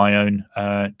 my own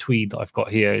tweed that I've got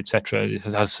here, etc., it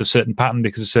has a certain pattern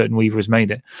because a certain weaver has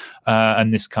made it,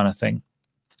 and this kind of thing.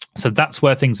 So that's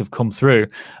where things have come through,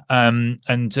 and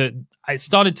it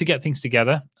started to get things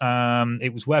together.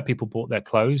 It was where people bought their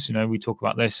clothes. We talk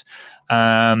about this,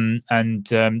 and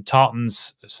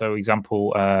tartans. So,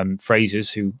 example,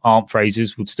 Frasers who aren't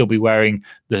Frasers would still be wearing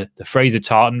the Fraser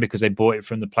tartan because they bought it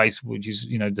from the place which is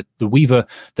the weaver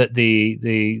that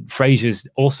the Frasers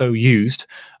also used,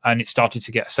 and it started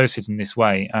to get associated in this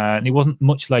way. And it wasn't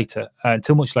much later,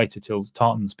 till the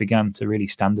tartans began to really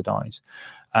standardize.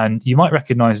 And you might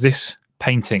recognize this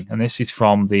painting, and this is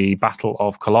from the Battle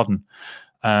of Culloden.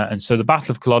 And so the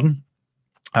Battle of Culloden,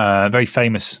 very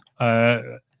famous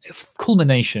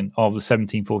culmination of the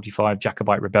 1745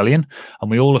 Jacobite rebellion,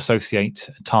 and we all associate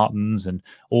tartans and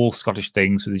all Scottish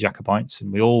things with the Jacobites,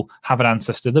 and we all have an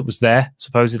ancestor that was there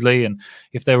supposedly, and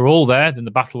if they were all there, then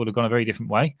the battle would have gone a very different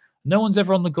way. No one's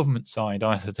ever on the government side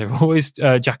either. They're always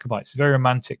Jacobites. It's a very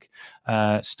romantic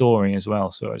story as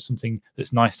well. So it's something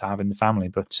that's nice to have in the family.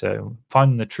 But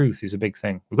finding the truth is a big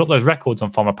thing. We've got those records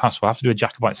on Findmypast. We'll have to do a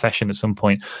Jacobite session at some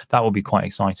point. That will be quite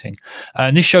exciting.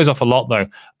 And this shows off a lot, though.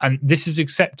 And this is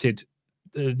accepted,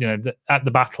 at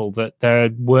the battle, that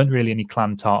there weren't really any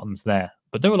clan tartans there.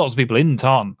 But there were lots of people in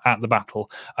tartan at the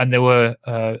battle. And there were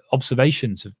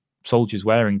observations of soldiers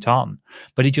wearing tartan,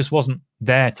 but it just wasn't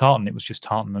their tartan, it was just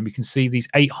tartan. And we can see these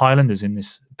 8 Highlanders in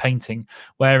this painting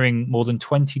wearing more than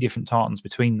 20 different tartans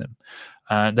between them.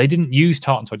 They didn't use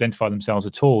tartan to identify themselves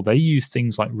at all. They used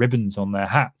things like ribbons on their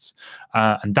hats,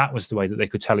 and that was the way that they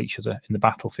could tell each other in the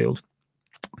battlefield.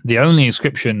 The only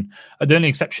exception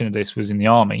of this was in the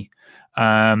army,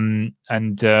 that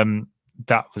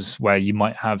was where you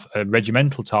might have a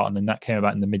regimental tartan, and that came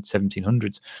about in the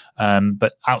mid-1700s.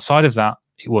 But outside of that,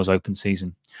 it was open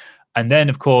season. And then,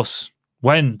 of course,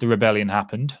 when the rebellion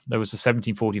happened, there was the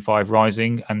 1745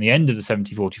 Rising, and the end of the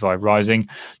 1745 Rising,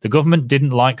 the government didn't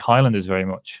like Highlanders very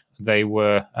much. They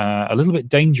were a little bit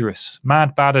dangerous,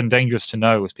 mad, bad, and dangerous to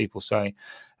know, as people say,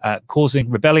 causing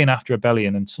rebellion after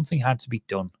rebellion, and something had to be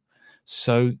done.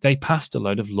 So they passed a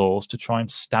load of laws to try and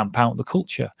stamp out the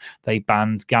culture. They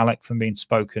banned Gaelic from being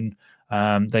spoken.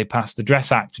 They passed the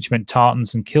Dress Act, which meant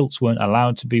tartans and kilts weren't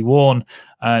allowed to be worn.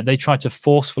 They tried to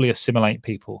forcefully assimilate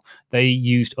people. They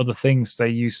used other things. They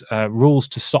used rules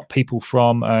to stop people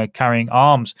from carrying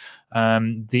arms.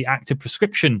 The Act of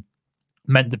Prescription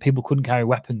meant that people couldn't carry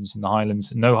weapons in the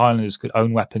Highlands. No Highlanders could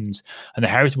own weapons. And the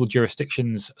Heritable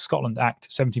Jurisdictions Scotland Act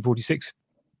 1746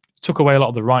 took away a lot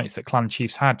of the rights that clan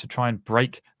chiefs had to try and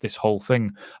break this whole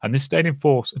thing. And this stayed in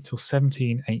force until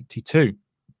 1782.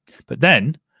 But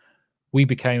then we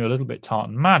became a little bit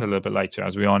tartan mad a little bit later,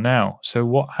 as we are now. So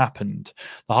what happened?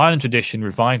 The Highland tradition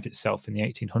revived itself in the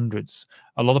 1800s.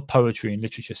 A lot of poetry and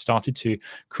literature started to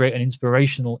create an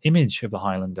inspirational image of the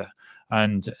Highlander.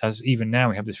 And as even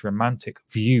now, we have this romantic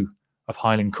view of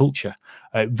Highland culture.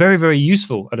 Very, very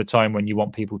useful at a time when you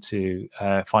want people to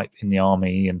fight in the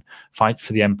army and fight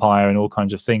for the empire and all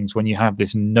kinds of things. When you have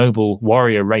this noble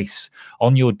warrior race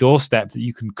on your doorstep that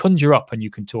you can conjure up and you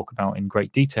can talk about in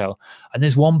great detail. And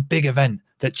there's one big event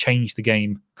that changed the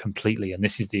game completely. And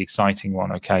this is the exciting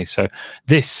one. Okay, so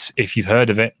this, if you've heard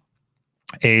of it,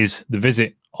 is the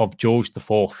visit of George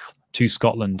IV to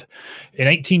Scotland. In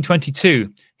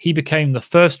 1822, he became the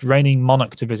first reigning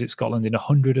monarch to visit Scotland in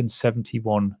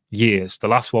 171 years. The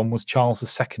last one was Charles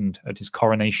II at his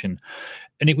coronation.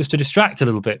 And it was to distract a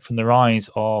little bit from the rise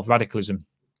of radicalism.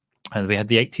 And we had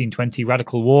the 1820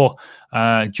 Radical War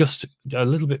just a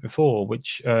little bit before,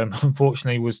 which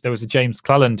unfortunately there was a James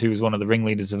Clelland who was one of the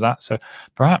ringleaders of that. So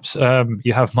perhaps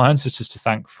you have my ancestors to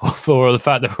thank for the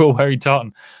fact that we're all wearing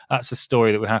tartan. That's a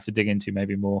story that we have to dig into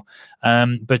maybe more.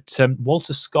 But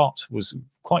Walter Scott was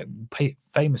quite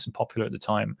famous and popular at the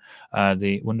time,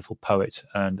 the wonderful poet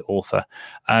and author.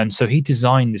 And so he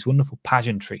designed this wonderful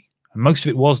pageantry And most of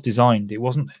it was designed. It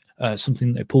wasn't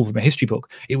something that they pulled from a history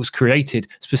book. It was created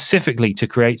specifically to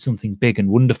create something big and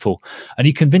wonderful. And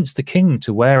he convinced the king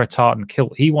to wear a tartan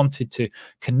kilt. He wanted to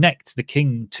connect the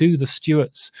king to the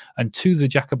Stuarts and to the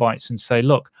Jacobites and say,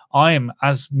 look, I am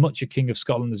as much a king of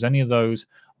Scotland as any of those.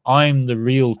 I'm the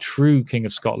real true king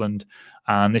of Scotland,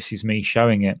 and this is me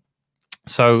showing it.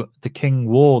 So the king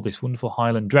wore this wonderful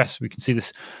Highland dress. We can see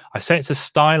this. I say it's a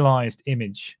stylized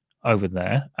image over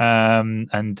there,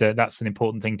 and that's an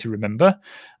important thing to remember.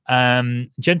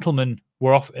 Gentlemen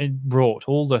were often brought,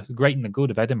 all the great and the good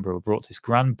of Edinburgh were brought to this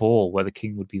grand ball where the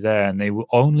king would be there, and they were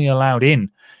only allowed in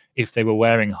if they were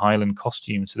wearing Highland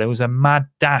costumes. So there was a mad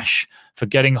dash for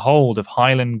getting hold of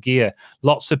Highland gear.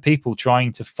 Lots of people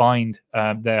trying to find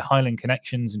their Highland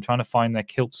connections and trying to find their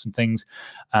kilts and things,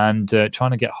 and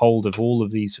trying to get hold of all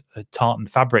of these tartan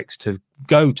fabrics to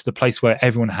go to the place where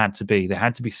everyone had to be. They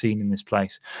had to be seen in this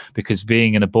place, because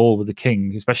being in a ball with the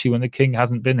king, especially when the king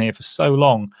hasn't been here for so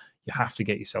long, you have to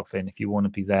get yourself in if you want to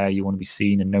be there. You want to be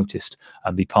seen and noticed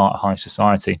and be part of high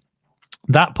society.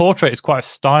 That portrait is quite a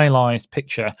stylized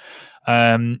picture.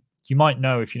 You might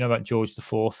know, if you know about George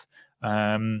IV.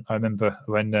 I remember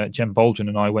when Jem Baldwin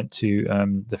and I went to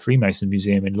the Freemason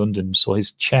Museum in London, saw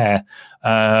his chair.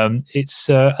 It's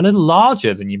a little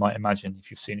larger than you might imagine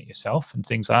if you've seen it yourself and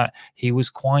things like that. He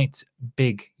was quite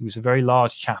big. He was a very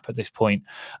large chap at this point.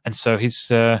 And so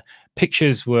his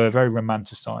pictures were very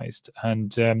romanticized.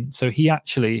 And so he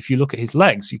actually, if you look at his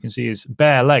legs, you can see his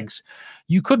bare legs.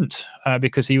 You couldn't,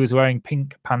 because he was wearing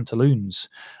pink pantaloons.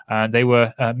 They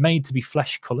were made to be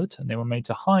flesh-colored, and they were made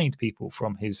to hide people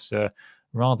from his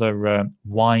rather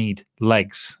wide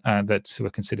legs that were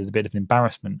considered a bit of an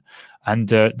embarrassment. And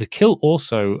the kilt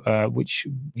also, which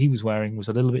he was wearing, was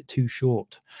a little bit too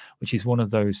short, which is one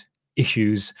of those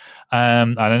issues.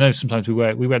 And I know sometimes we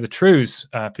wear the trews,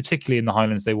 particularly in the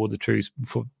Highlands. They wore the trews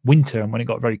for winter and when it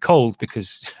got very cold,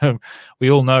 because we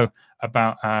all know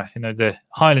about the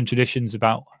Highland traditions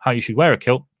about how you should wear a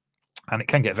kilt, and it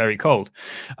can get very cold.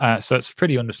 So it's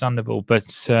pretty understandable,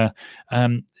 but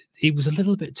it was a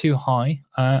little bit too high,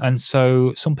 and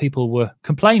so some people were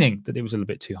complaining that it was a little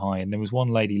bit too high. And there was one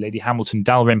lady, Lady Hamilton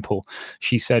Dalrymple,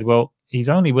 she said, well, he's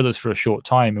only with us for a short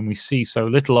time and we see so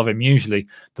little of him usually.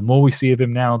 The more we see of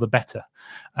him now, the better.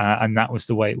 And that was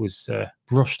the way it was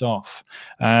brushed off.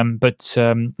 But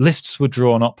lists were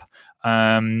drawn up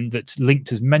that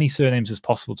linked as many surnames as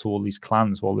possible to all these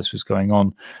clans while this was going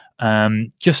on,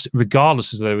 just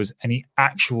regardless of whether there was any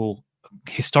actual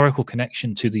historical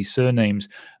connection to these surnames,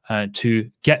 to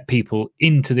get people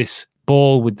into this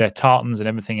ball with their tartans and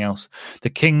everything else. The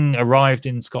king arrived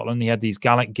in Scotland. He had these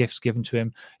Gallic gifts given to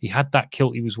him. He had that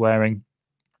kilt he was wearing.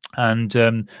 And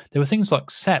there were things like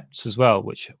septs as well,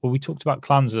 which, well, we talked about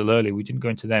clans a little earlier. We didn't go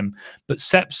into them, but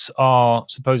septs are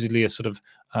supposedly a sort of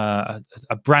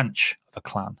a branch of a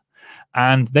clan,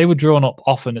 and they were drawn up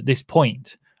often at this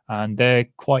point, and they're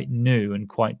quite new and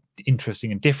quite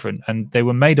interesting and different, and they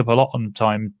were made up a lot on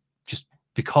time just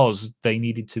because they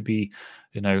needed to be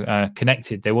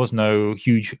connected. There was no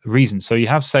huge reason. So you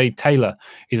have, say, Taylor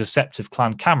is a sept of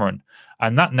Clan Cameron,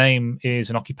 and that name is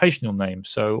an occupational name.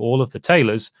 So all of the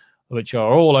tailors, which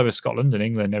are all over Scotland and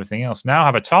England and everything else, now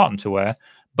have a tartan to wear.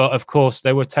 But of course,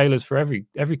 there were tailors for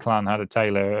every clan had a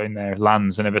tailor in their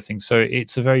lands and everything. So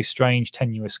it's a very strange,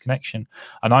 tenuous connection.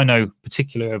 And I know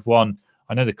particularly of one.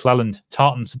 I know the Clelland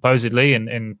tartan supposedly,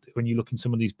 and when you look in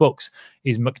some of these books,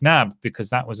 is MacNab, because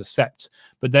that was a sept.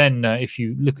 But then if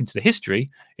you look into the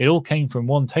history, it all came from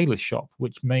one tailor's shop,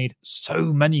 which made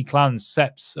so many clans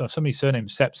septs, or so many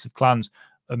surnames septs of clans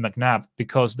of MacNab,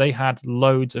 because they had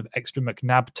loads of extra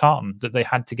MacNab tartan that they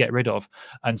had to get rid of.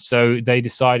 And so they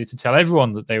decided to tell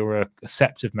everyone that they were a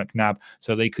sept of MacNab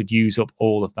so they could use up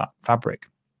all of that fabric.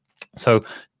 So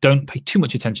don't pay too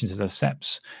much attention to those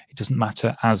septs. It doesn't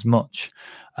matter as much.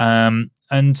 And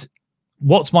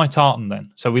what's my tartan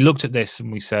then? So we looked at this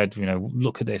and we said,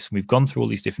 look at this. And we've gone through all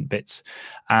these different bits.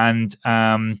 And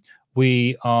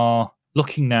we are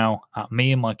looking now at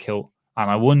me and my kilt. And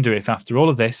I wonder if after all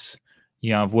of this,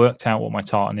 I've worked out what my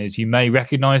tartan is. You may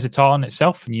recognize the tartan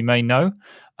itself and you may know.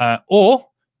 Or,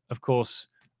 of course,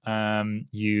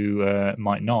 you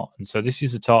might not. And so this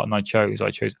is the tartan I chose.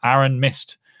 I chose Arran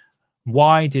Mist.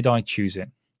 Why did I choose it?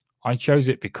 I chose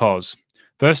it because,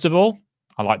 first of all,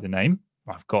 I like the name.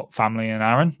 I've got family in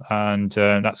Arran, and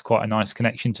that's quite a nice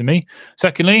connection to me.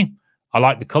 Secondly, I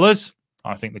like the colours.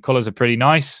 I think the colours are pretty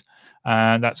nice,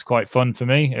 and that's quite fun for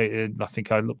me. I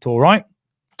think I looked all right.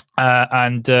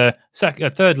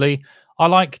 Thirdly, I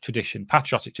like tradition,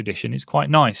 patriotic tradition. It's quite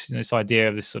nice. This idea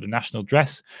of this sort of national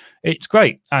dress, it's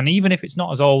great. And even if it's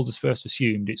not as old as first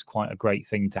assumed, it's quite a great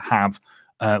thing to have.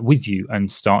 with you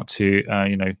and start to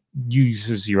use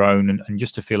as your own, and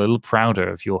just to feel a little prouder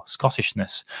of your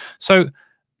Scottishness. So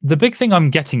the big thing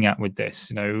I'm getting at with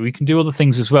this, we can do other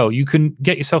things as well. You can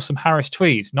get yourself some Harris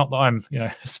tweed. Not that I'm,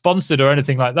 sponsored or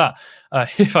anything like that.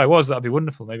 If I was, that'd be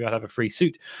wonderful. Maybe I'd have a free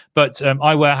suit. But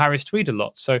I wear Harris tweed a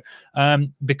lot. So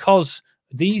because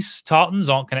these tartans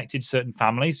aren't connected to certain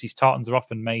families, these tartans are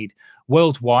often made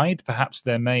worldwide. Perhaps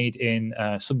they're made in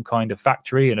some kind of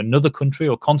factory in another country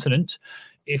or continent.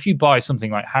 If you buy something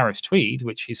like Harris tweed,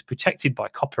 which is protected by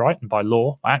copyright and by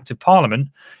law, by Act of Parliament,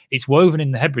 it's woven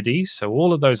in the Hebrides, so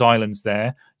all of those islands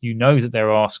there, that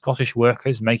there are Scottish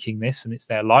workers making this, and it's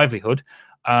their livelihood.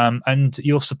 And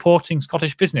you're supporting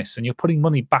Scottish business, and you're putting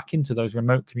money back into those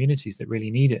remote communities that really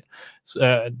need it.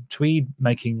 Tweed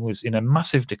making was in a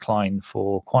massive decline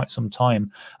for quite some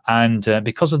time, and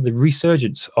because of the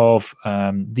resurgence of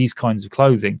these kinds of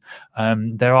clothing,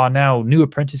 there are now new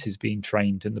apprentices being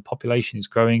trained, and the population is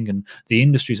growing, and the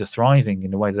industries are thriving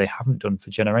in a way that they haven't done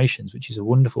for generations, which is a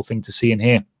wonderful thing to see and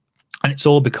hear. And it's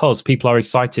all because people are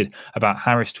excited about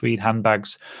Harris tweed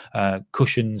handbags,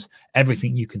 cushions,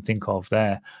 everything you can think of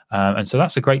there. And so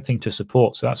that's a great thing to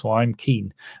support. So that's why I'm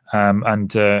keen.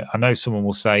 And I know someone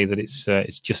will say that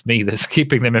it's just me that's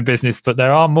keeping them in business, but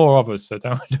there are more of us. So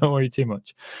don't worry too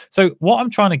much. So what I'm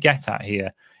trying to get at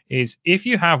here is, if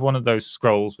you have one of those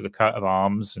scrolls with a coat of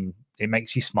arms and it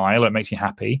makes you smile, or it makes you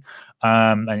happy,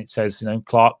 and it says,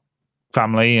 Clark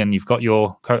family, and you've got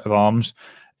your coat of arms,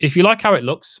 if you like how it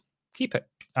looks, keep it.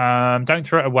 Don't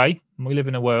throw it away. We live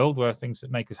in a world where things that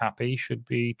make us happy should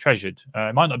be treasured.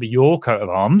 It might not be your coat of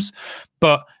arms,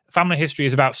 but family history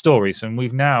is about stories. And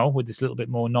we've now, with this little bit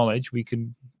more knowledge, we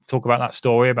can talk about that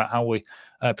story, about how we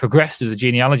progressed as a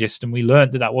genealogist. And we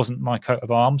learned that that wasn't my coat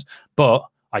of arms, but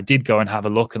I did go and have a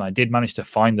look, and I did manage to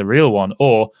find the real one.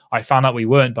 Or I found out we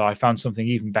weren't, but I found something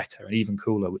even better and even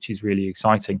cooler, which is really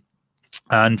exciting.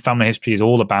 And family history is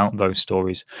all about those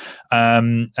stories.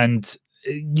 And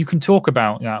you can talk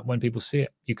about when people see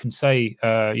it. You can say,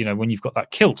 when you've got that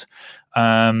kilt,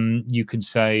 you can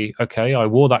say, okay, I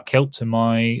wore that kilt to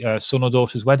my son or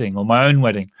daughter's wedding, or my own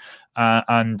wedding,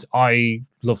 and I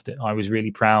loved it. I was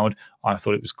really proud. I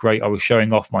thought it was great. I was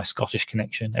showing off my Scottish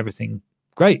connection. Everything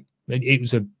great. It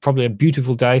was probably a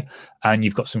beautiful day, and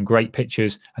you've got some great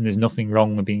pictures, and there's nothing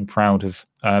wrong with being proud of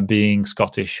being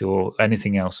Scottish or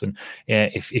anything else. And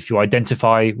if you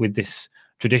identify with this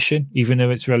tradition, even though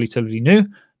it's relatively new,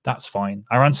 that's fine.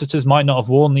 Our ancestors might not have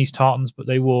worn these tartans, but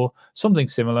they wore something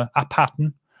similar, a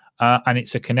pattern, and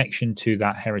it's a connection to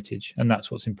that heritage, and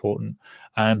that's what's important.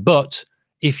 But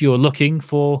if you're looking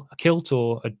for a kilt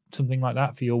or something like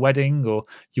that for your wedding, or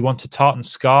you want a tartan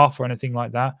scarf or anything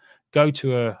like that, go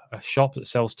to a shop that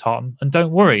sells tartan, and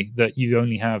don't worry that you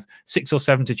only have 6 or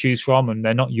 7 to choose from and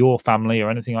they're not your family or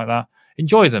anything like that.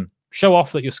 Enjoy them. Show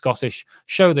off that you're Scottish.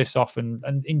 Show this off, and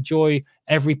enjoy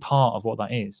every part of what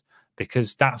that is,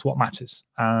 because that's what matters.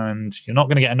 And you're not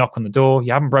going to get a knock on the door.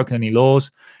 You haven't broken any laws.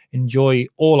 Enjoy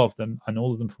all of them, and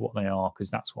all of them for what they are,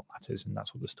 because that's what matters, and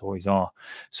that's what the stories are.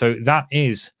 So that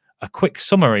is a quick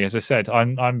summary. As I said,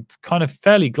 I'm kind of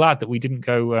fairly glad that we didn't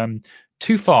go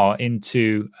too far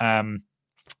into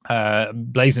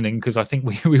blazoning, because I think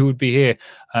we would be here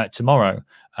tomorrow.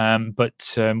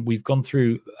 But we've gone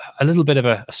through a little bit of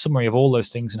a summary of all those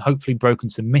things, and hopefully broken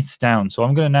some myths down. So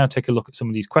I'm going to now take a look at some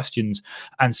of these questions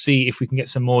and see if we can get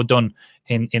some more done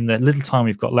in the little time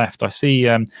we've got left. I see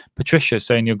Patricia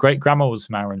saying your great grandma was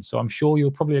from Arran, so I'm sure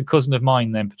you're probably a cousin of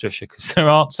mine then, Patricia, because there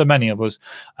aren't so many of us.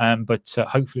 But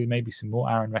hopefully maybe some more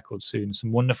Arran records soon,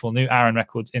 some wonderful new Arran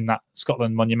records in that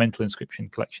Scotland monumental inscription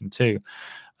collection too.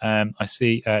 I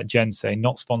see Jen saying,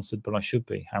 not sponsored, but I should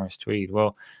be, Harris tweed.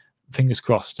 Well, fingers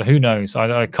crossed. Who knows?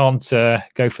 I can't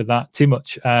go for that too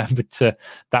much, but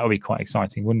that would be quite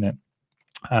exciting, wouldn't it?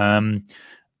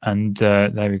 And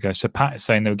there we go. So Pat is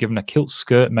saying they were given a kilt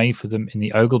skirt made for them in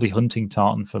the Ogilvy hunting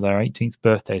tartan for their 18th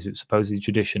birthdays. It was supposedly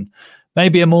tradition.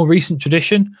 Maybe a more recent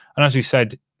tradition. And as we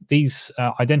said, these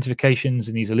identifications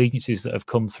and these allegiances that have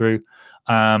come through,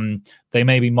 they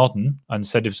may be modern, and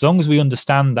said as long as we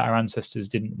understand that our ancestors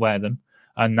didn't wear them,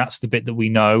 and that's the bit that we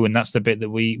know, and that's the bit that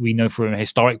we know from a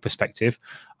historic perspective,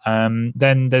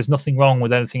 then there's nothing wrong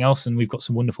with anything else, and we've got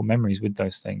some wonderful memories with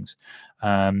those things.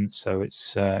 So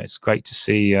it's great to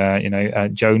see.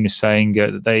 Joan is saying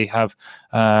that they have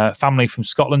family from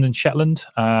Scotland and Shetland.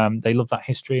 They love that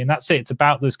history, and that's it. It's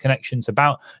about those connections,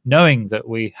 about knowing that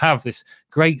we have this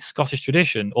great Scottish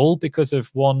tradition, all because of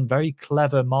one very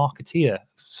clever marketeer,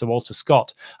 Sir Walter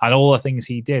Scott, and all the things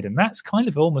he did. And that's kind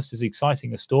of almost as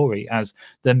exciting a story as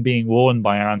them being worn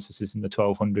by our ancestors in the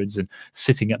 1200s and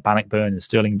sitting at Bannockburn and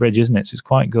Stirling Stirling Bridge, isn't it? So it's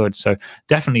quite good. So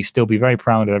definitely still be very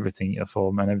proud of everything you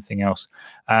form and everything else.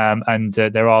 And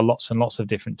there are lots and lots of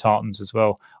different tartans as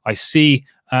well. I see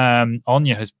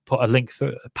Anya has put a link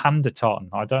for a panda tartan.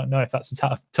 I don't know if that's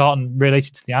a tartan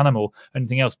related to the animal or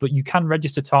anything else, but you can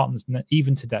register tartans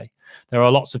even today. There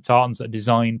are lots of tartans that are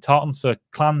designed. Tartans for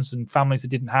clans and families that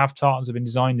didn't have tartans have been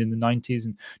designed in the 90s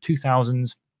and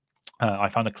 2000s. I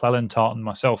found a Clelland tartan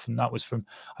myself, and that was from,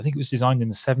 I think it was designed in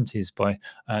the 70s by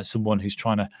someone who's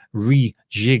trying to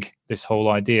rejig this whole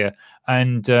idea.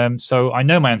 And so I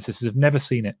know my ancestors have never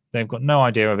seen it. They've got no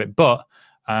idea of it. But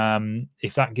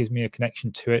if that gives me a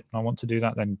connection to it and I want to do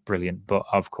that, then brilliant. But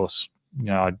of course, you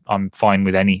know, I'm fine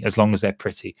with any, as long as they're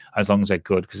pretty, as long as they're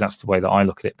good, because that's the way that I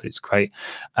look at it. But it's great.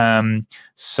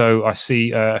 So I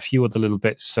see a few other little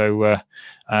bits. So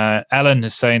Ellen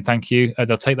is saying thank you.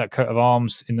 They'll take that coat of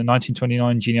arms in the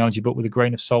 1929 genealogy book with a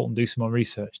grain of salt and do some more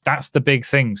research. That's the big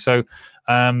thing. So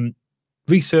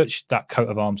research that coat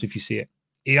of arms if you see it.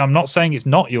 I'm not saying it's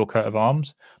not your coat of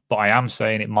arms, but I am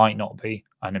saying it might not be,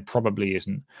 and it probably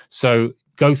isn't. So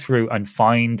go through and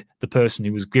find the person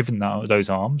who was given those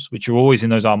arms, which are always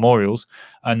in those armorials,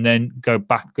 and then go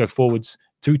forwards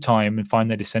through time and find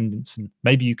their descendants. And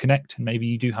maybe you connect, and maybe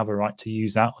you do have a right to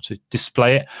use that or to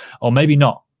display it, or maybe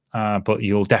not. But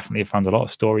you'll definitely have found a lot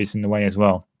of stories in the way as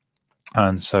well.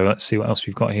 And so let's see what else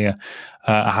we've got here.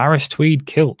 A Harris tweed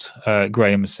kilt,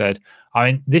 Graham has said. I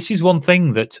mean, this is one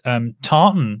thing that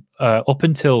tartan, up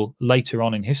until later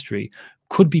on in history,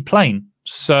 could be plain.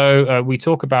 So we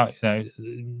talk about, you know,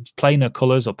 plainer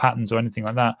colors or patterns or anything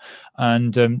like that,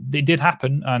 and it did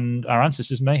happen, and our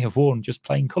ancestors may have worn just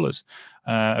plain colors.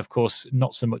 Of course,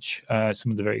 not so much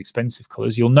some of the very expensive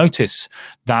colors. You'll notice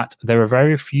that there are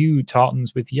very few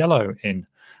tartans with yellow in.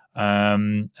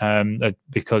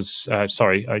 Because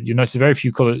you notice very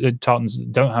few tartans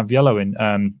don't have yellow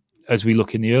in, as we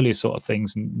look in the earlier sort of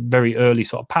things and very early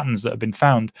sort of patterns that have been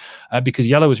found, because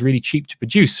yellow is really cheap to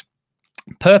produce.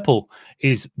 Purple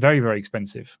is very, very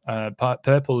expensive.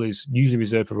 Purple is usually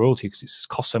reserved for royalty because it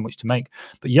costs so much to make.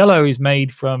 But yellow is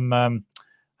made from,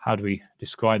 how do we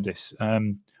describe this?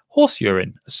 Horse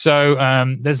urine. So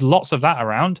there's lots of that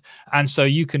around, and so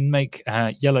you can make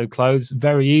yellow clothes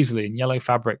very easily in yellow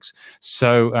fabrics.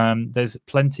 So there's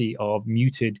plenty of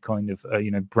muted kind of you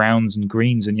know, browns and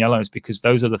greens and yellows, because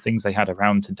those are the things they had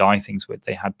around to dye things with.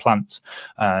 They had plants,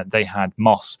 they had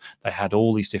moss, they had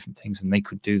all these different things, and they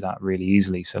could do that really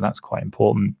easily. So that's quite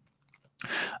important.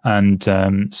 And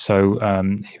so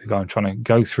here we go. I'm trying to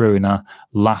go through in our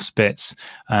last bits.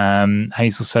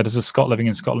 Hazel said, as a Scot living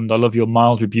in Scotland, I love your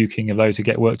mild rebuking of those who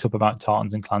get worked up about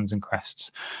tartans and clans and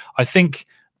crests. I think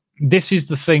this is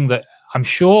the thing that I'm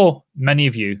sure many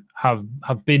of you have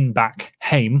been back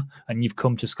home, and you've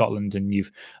come to Scotland and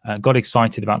you've got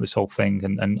excited about this whole thing.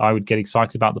 And I would get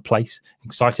excited about the place,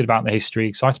 excited about the history,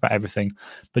 excited about everything,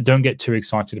 but don't get too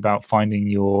excited about finding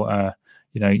your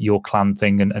you know, your clan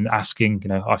thing and asking, you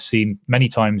know, I've seen many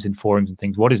times in forums and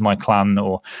things, what is my clan,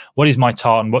 or what is my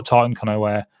tartan? What tartan can I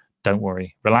wear? Don't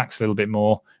worry, relax a little bit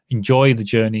more, enjoy the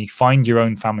journey, find your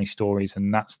own family stories,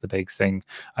 and that's the big thing.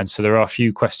 And so there are a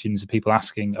few questions of people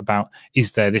asking about,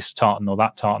 is there this tartan or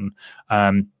that tartan?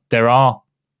 There are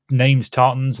named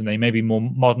tartans, and they may be more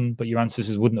modern, but your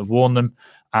ancestors wouldn't have worn them.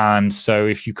 And so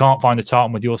if you can't find a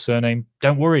tartan with your surname,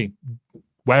 don't worry.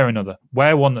 Wear another.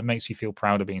 Wear one that makes you feel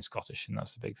proud of being Scottish, and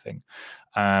that's the big thing.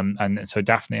 And so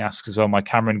Daphne asks as well, my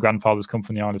Cameron grandfathers come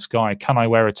from the Isle of Skye. Can I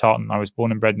wear a tartan? I was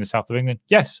born and bred in the south of England.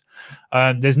 Yes.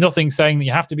 There's nothing saying that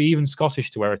you have to be even Scottish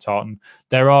to wear a tartan.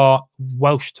 There are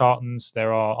Welsh tartans.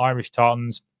 There are Irish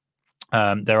tartans.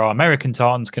 There are American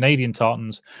tartans, Canadian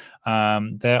tartans.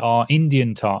 There are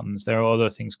Indian tartans. There are other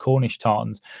things, Cornish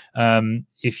tartans.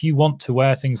 If you want to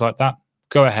wear things like that,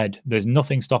 go ahead. There's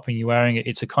nothing stopping you wearing it.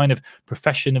 It's a kind of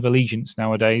profession of allegiance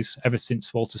nowadays, ever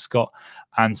since Walter Scott.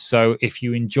 And so if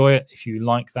you enjoy it, if you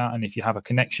like that, and if you have a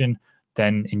connection,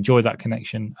 then enjoy that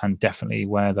connection and definitely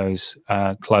wear those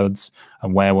clothes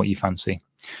and wear what you fancy.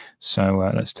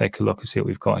 So let's take a look and see what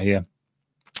we've got here.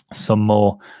 Some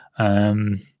more.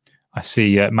 I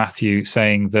see Matthew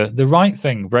saying the right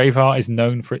thing. Braveheart is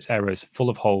known for its errors, full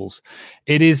of holes.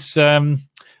 It is...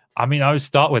 I mean, I would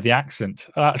start with the accent.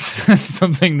 That's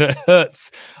something that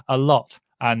hurts a lot.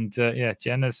 And yeah,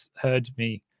 Jen has heard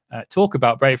me talk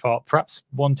about Braveheart perhaps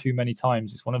one too many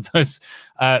times. It's one of those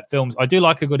films. I do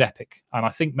like a good epic, and I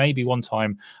think maybe one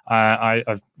time I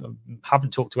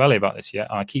haven't talked to Ellie about this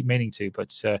yet. I keep meaning to,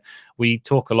 but we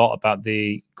talk a lot about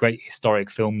the great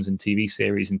historic films and TV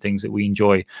series and things that we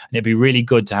enjoy, and it'd be really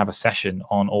good to have a session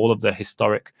on all of the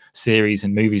historic series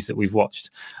and movies that we've watched,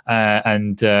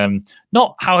 and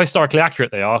not how historically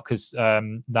accurate they are, because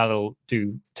that'll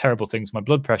do terrible things to my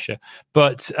blood pressure,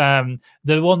 but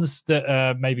the ones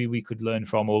that maybe we could learn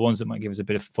from, or ones that might give us a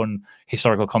bit of fun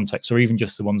historical context, or even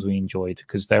just the ones we enjoyed,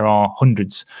 because there are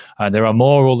hundreds. There are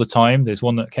more all the time. There's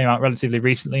one that came out relatively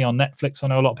recently on Netflix I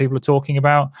know a lot of people are talking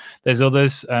about. There's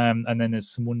others, and then there's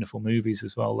some wonderful movies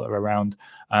as well that are around,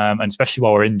 and especially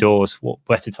while we're indoors, what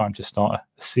better time to start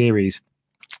a series.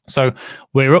 So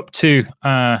we're up to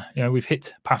we've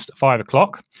hit past 5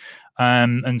 o'clock,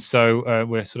 and so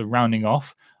we're sort of rounding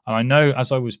off. And I know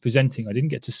as I was presenting, I didn't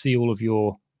get to see all of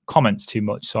your comments too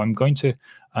much, so I'm going to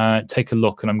take a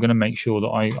look, and I'm going to make sure that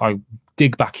I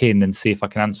dig back in and see if I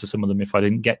can answer some of them if I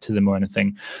didn't get to them or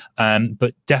anything.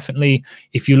 But definitely,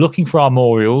 if you're looking for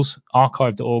armorials,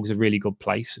 archive.org is a really good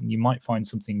place, and you might find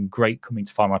something great coming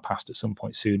to Findmypast at some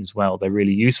point soon as well. They're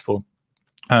really useful.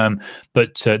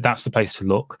 But that's the place to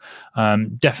look.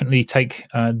 Definitely take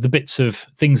the bits of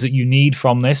things that you need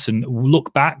from this and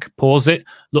look back, pause it,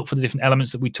 look for the different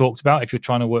elements that we talked about if you're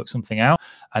trying to work something out.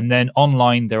 And then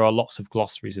online, there are lots of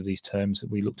glossaries of these terms that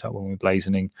we looked at when we were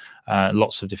blazoning,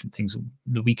 lots of different things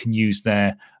that we can use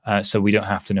there, so we don't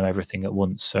have to know everything at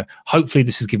once. So hopefully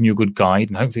this has given you a good guide,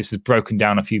 and hopefully this has broken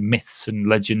down a few myths and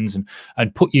legends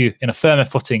and put you in a firmer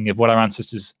footing of what our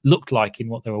ancestors looked like in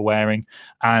what they were wearing,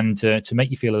 and to make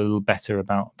you feel a little better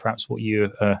about perhaps what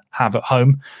you have at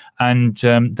home, and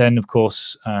then of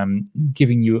course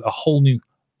giving you a whole new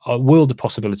world of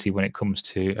possibility when it comes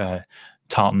to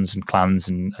tartans and clans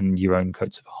and your own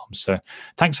coats of arms. So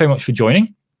thanks very much for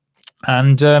joining,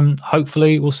 and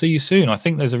hopefully we'll see you soon. I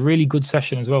think there's a really good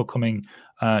session as well coming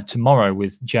tomorrow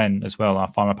with Jen as well, our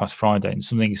Findmypast Friday, and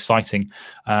something exciting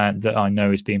that I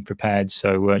know is being prepared,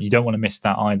 so you don't want to miss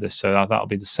that either. So that'll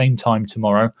be the same time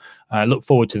tomorrow. Look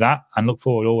forward to that, and look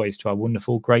forward always to our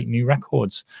wonderful great new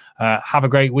records. Have a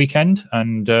great weekend,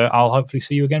 and I'll hopefully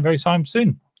see you again very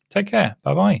soon. Take care.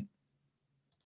 Bye bye.